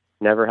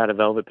 Never had a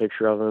velvet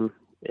picture of him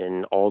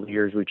in all the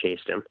years we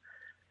chased him.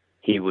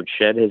 He would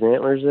shed his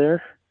antlers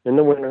there in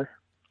the winter,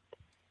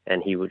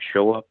 and he would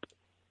show up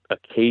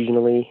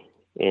occasionally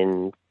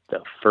in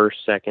the first,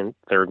 second,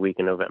 third week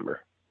in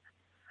November.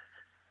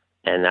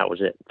 And that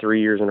was it,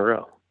 3 years in a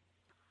row.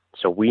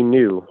 So we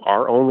knew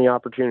our only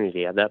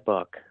opportunity at that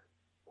buck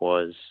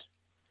was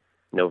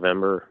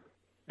November,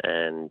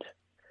 and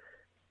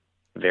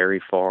very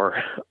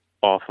far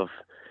off of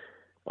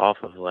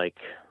like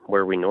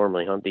where we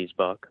normally hunt these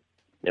buck.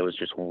 It was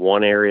just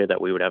one area that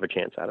we would have a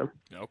chance at him.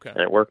 Okay. And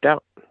it worked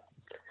out.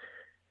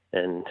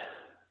 And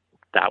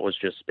that was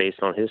just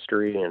based on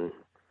history and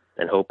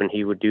hoping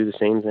he would do the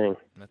same thing.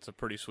 That's a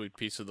pretty sweet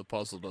piece of the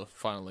puzzle to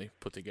finally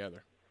put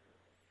together.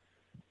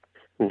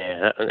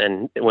 Yeah,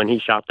 and when he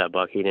shot that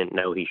buck, he didn't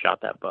know he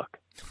shot that buck.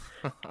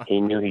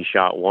 He knew he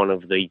shot one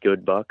of the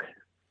good buck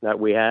that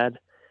we had,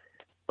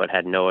 but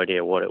had no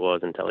idea what it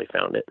was until he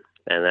found it.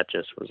 And that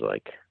just was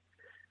like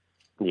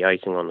the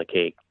icing on the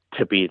cake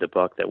to be the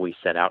buck that we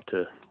set out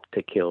to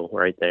kill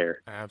right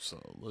there.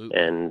 Absolutely.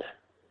 And,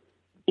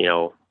 you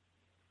know,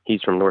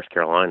 he's from North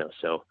Carolina,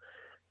 so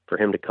for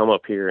him to come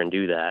up here and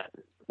do that,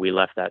 we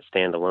left that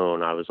stand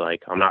alone. I was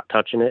like, I'm not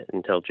touching it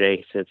until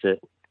Jay sits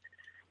it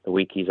the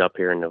week he's up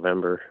here in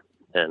November.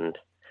 And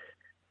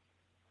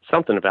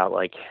something about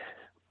like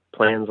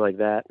plans like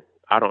that,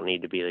 I don't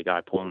need to be the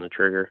guy pulling the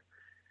trigger.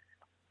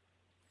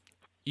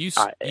 You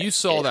saw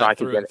that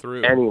through and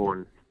through.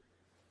 Anyone.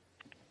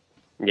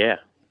 Yeah.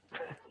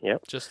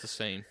 Yep. Just the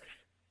same.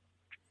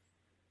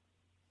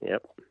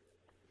 Yep.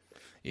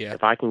 Yeah.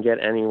 If I can get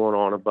anyone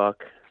on a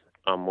buck,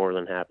 I'm more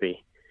than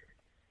happy.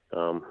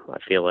 I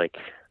feel like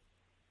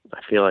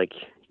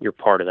you're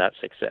part of that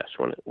success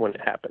when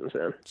it happens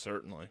then.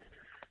 Certainly.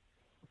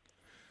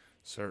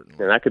 And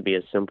that could be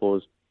as simple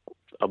as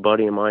a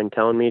buddy of mine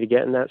telling me to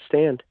get in that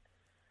stand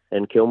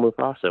and kill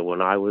Mufasa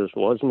when I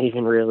wasn't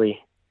even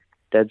really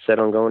dead set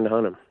on going to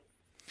hunt him.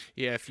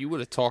 Yeah, if you would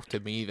have talked to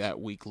me that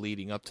week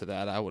leading up to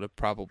that, I would have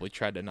probably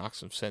tried to knock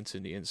some sense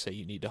into you and say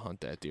you need to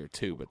hunt that deer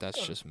too, but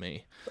that's just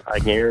me. I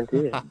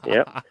guarantee it.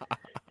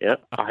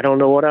 Yep. I don't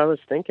know what I was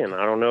thinking.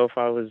 I don't know if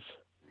I was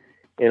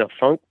in a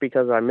funk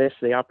because I missed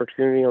the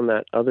opportunity on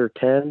that other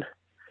 10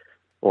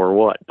 or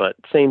what, but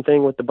same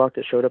thing with the buck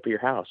that showed up at your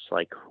house.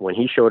 Like when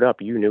he showed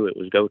up, you knew it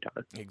was go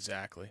time.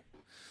 Exactly.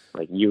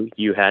 Like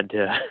you had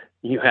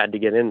to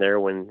get in there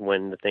when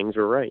the things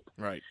were right.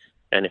 Right.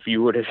 And if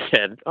you would have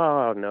said,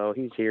 "Oh no,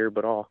 he's here,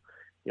 but I'll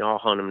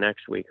hunt him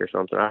next week or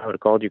something," I would have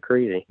called you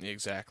crazy.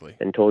 Exactly.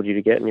 And told you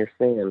to get in your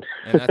stand.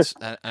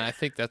 And I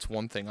think that's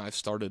one thing I've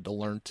started to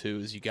learn too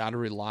is you got to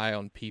rely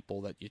on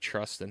people that you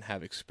trust and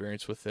have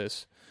experience with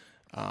this.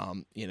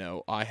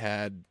 I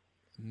had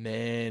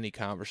many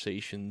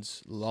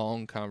conversations,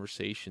 long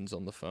conversations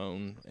on the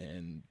phone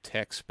and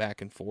texts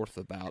back and forth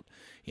about,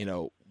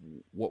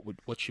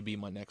 what should be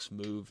my next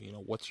move?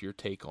 What's your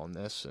take on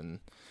this? And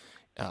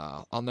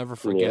I'll never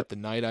forget the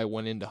night I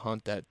went in to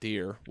hunt that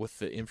deer with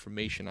the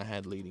information I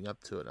had leading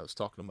up to it. I was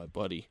talking to my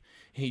buddy,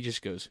 and he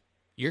just goes,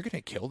 "You're going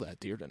to kill that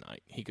deer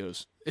tonight." He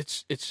goes,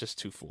 it's just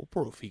too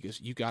foolproof. He goes,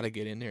 "You got to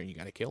get in there and you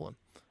got to kill him."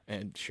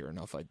 And sure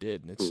enough, I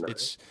did. And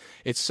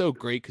it's so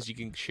great because you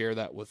can share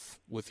that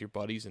with your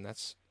buddies, and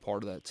that's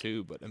part of that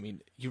too. But I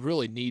mean, you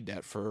really need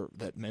that for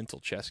that mental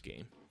chess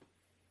game.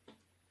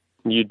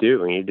 You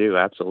do,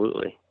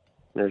 absolutely.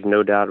 There's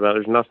no doubt about it.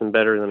 There's nothing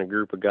better than a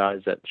group of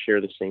guys that share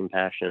the same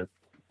passion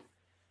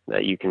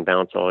that you can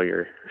bounce all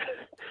your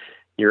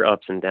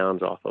ups and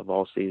downs off of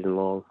all season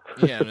long.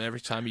 Yeah, and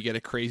every time you get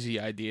a crazy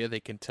idea, they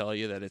can tell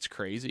you that it's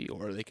crazy,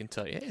 or they can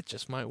tell you, hey, it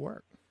just might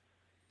work.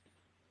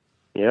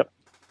 Yep,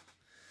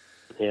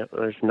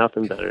 there's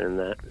nothing better than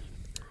that.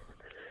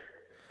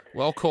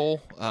 Well,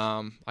 Cole,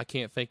 I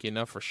can't thank you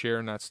enough for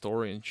sharing that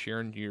story and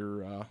sharing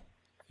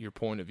your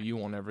point of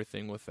view on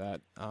everything with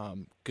that.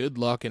 Good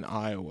luck in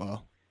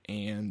Iowa.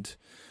 And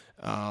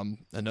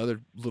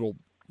another little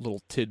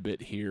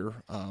tidbit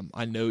here.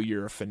 I know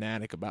you're a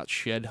fanatic about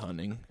shed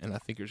hunting, and I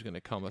think there's going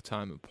to come a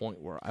time and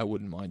point where I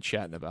wouldn't mind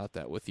chatting about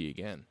that with you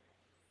again.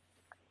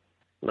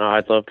 No,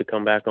 I'd love to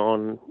come back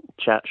on,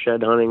 chat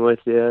shed hunting with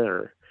you,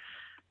 or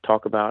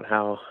talk about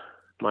how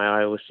my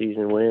Iowa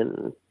season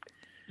went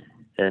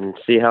and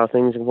see how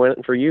things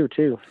went for you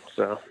too.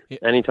 So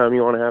anytime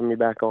you want to have me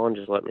back on,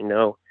 just let me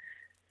know.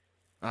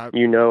 I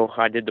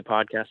did the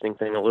podcasting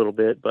thing a little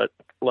bit, but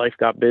life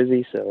got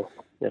busy. So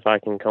if I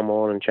can come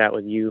on and chat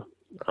with you,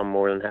 I'm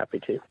more than happy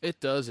to. It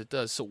does.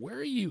 So where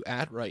are you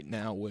at right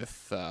now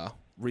with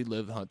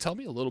Relive the Hunt? Tell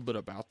me a little bit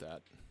about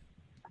that.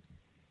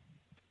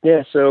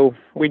 Yeah, so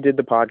we did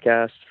the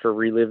podcast for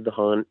Relive the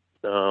Hunt.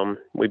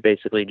 We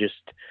basically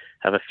just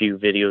have a few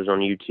videos on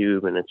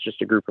YouTube, and it's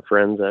just a group of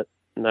friends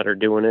that are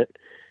doing it.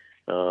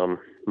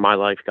 My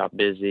life got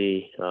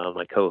busy.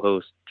 My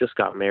co-host just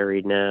got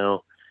married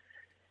now.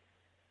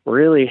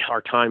 Really,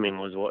 our timing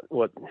was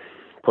what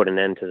put an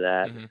end to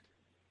that.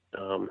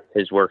 Mm-hmm.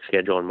 His work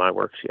schedule and my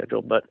work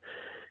schedule. But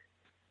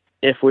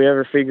if we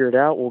ever figure it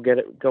out, we'll get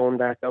it going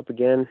back up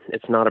again.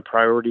 It's not a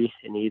priority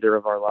in either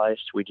of our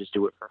lives. We just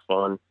do it for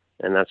fun.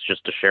 And that's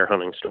just to share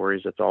hunting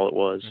stories. That's all it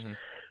was. Mm-hmm.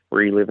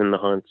 Reliving the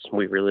hunts.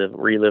 We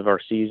relive our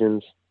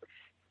seasons.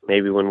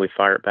 Maybe when we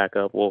fire it back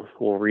up, we'll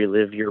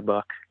relive your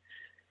buck,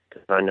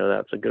 because I know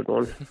that's a good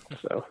one.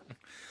 So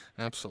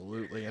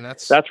absolutely, and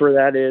that's where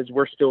that is.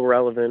 We're still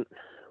relevant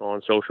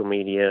on social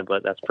media,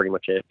 but that's pretty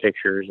much it.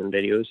 Pictures and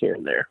videos here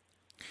and there.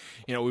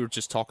 We were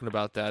just talking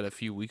about that a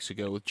few weeks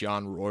ago with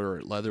John Royer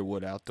at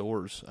Leatherwood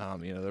Outdoors.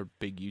 Their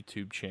big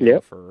YouTube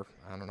channel for,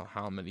 I don't know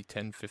how many,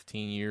 10,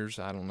 15 years.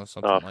 I don't know,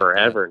 something like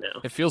forever that.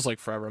 Now. It feels like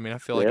forever. I mean, I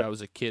feel like I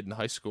was a kid in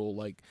high school,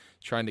 like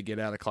trying to get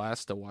out of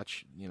class to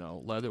watch,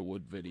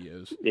 Leatherwood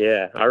videos.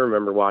 Yeah, I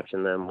remember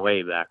watching them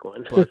way back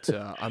when. But,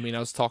 I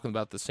was talking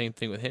about the same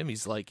thing with him.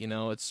 He's like,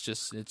 it's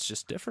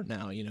just different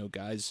now.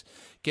 Guys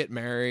get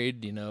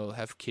married,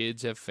 have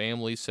kids, have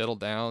families, settle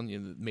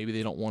down. Maybe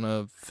they don't want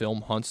to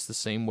film hunts the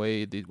same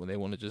way when they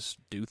want to just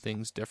do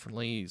things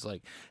differently. He's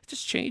like, it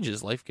just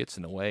changes. Life gets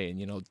in the way,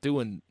 and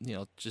doing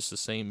just the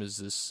same as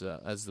this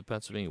as the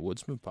Pennsylvania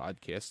Woodsman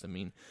podcast. I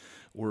mean,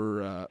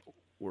 we're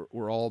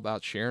all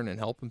about sharing and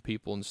helping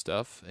people and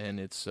stuff,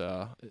 and it's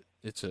a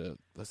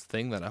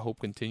thing that I hope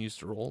continues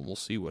to roll, and we'll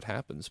see what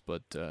happens.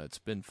 But it's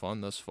been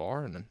fun thus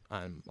far, and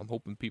I'm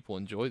hoping people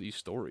enjoy these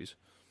stories.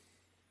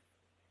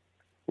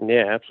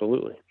 Yeah,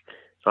 absolutely.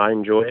 I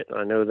enjoy it.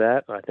 I know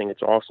that. I think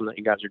it's awesome that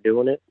you guys are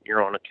doing it.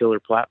 You're on a killer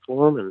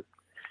platform, and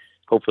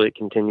hopefully it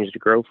continues to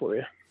grow for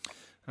you.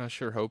 I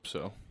sure hope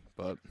so.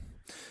 But,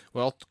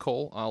 well,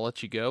 Cole, I'll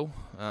let you go.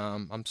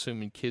 I'm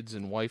assuming kids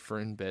and wife are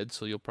in bed,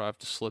 so you'll probably have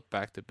to slip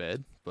back to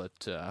bed.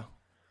 But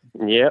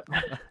yep.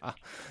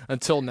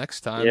 Until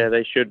next time. Yeah,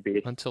 they should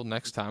be. Until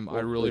next time,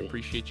 hopefully. I really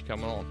appreciate you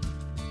coming on.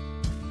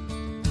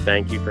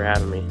 Thank you for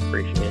having me.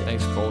 Appreciate it.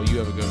 Thanks, Cole. You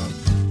have a good one.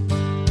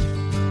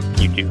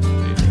 You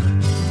too.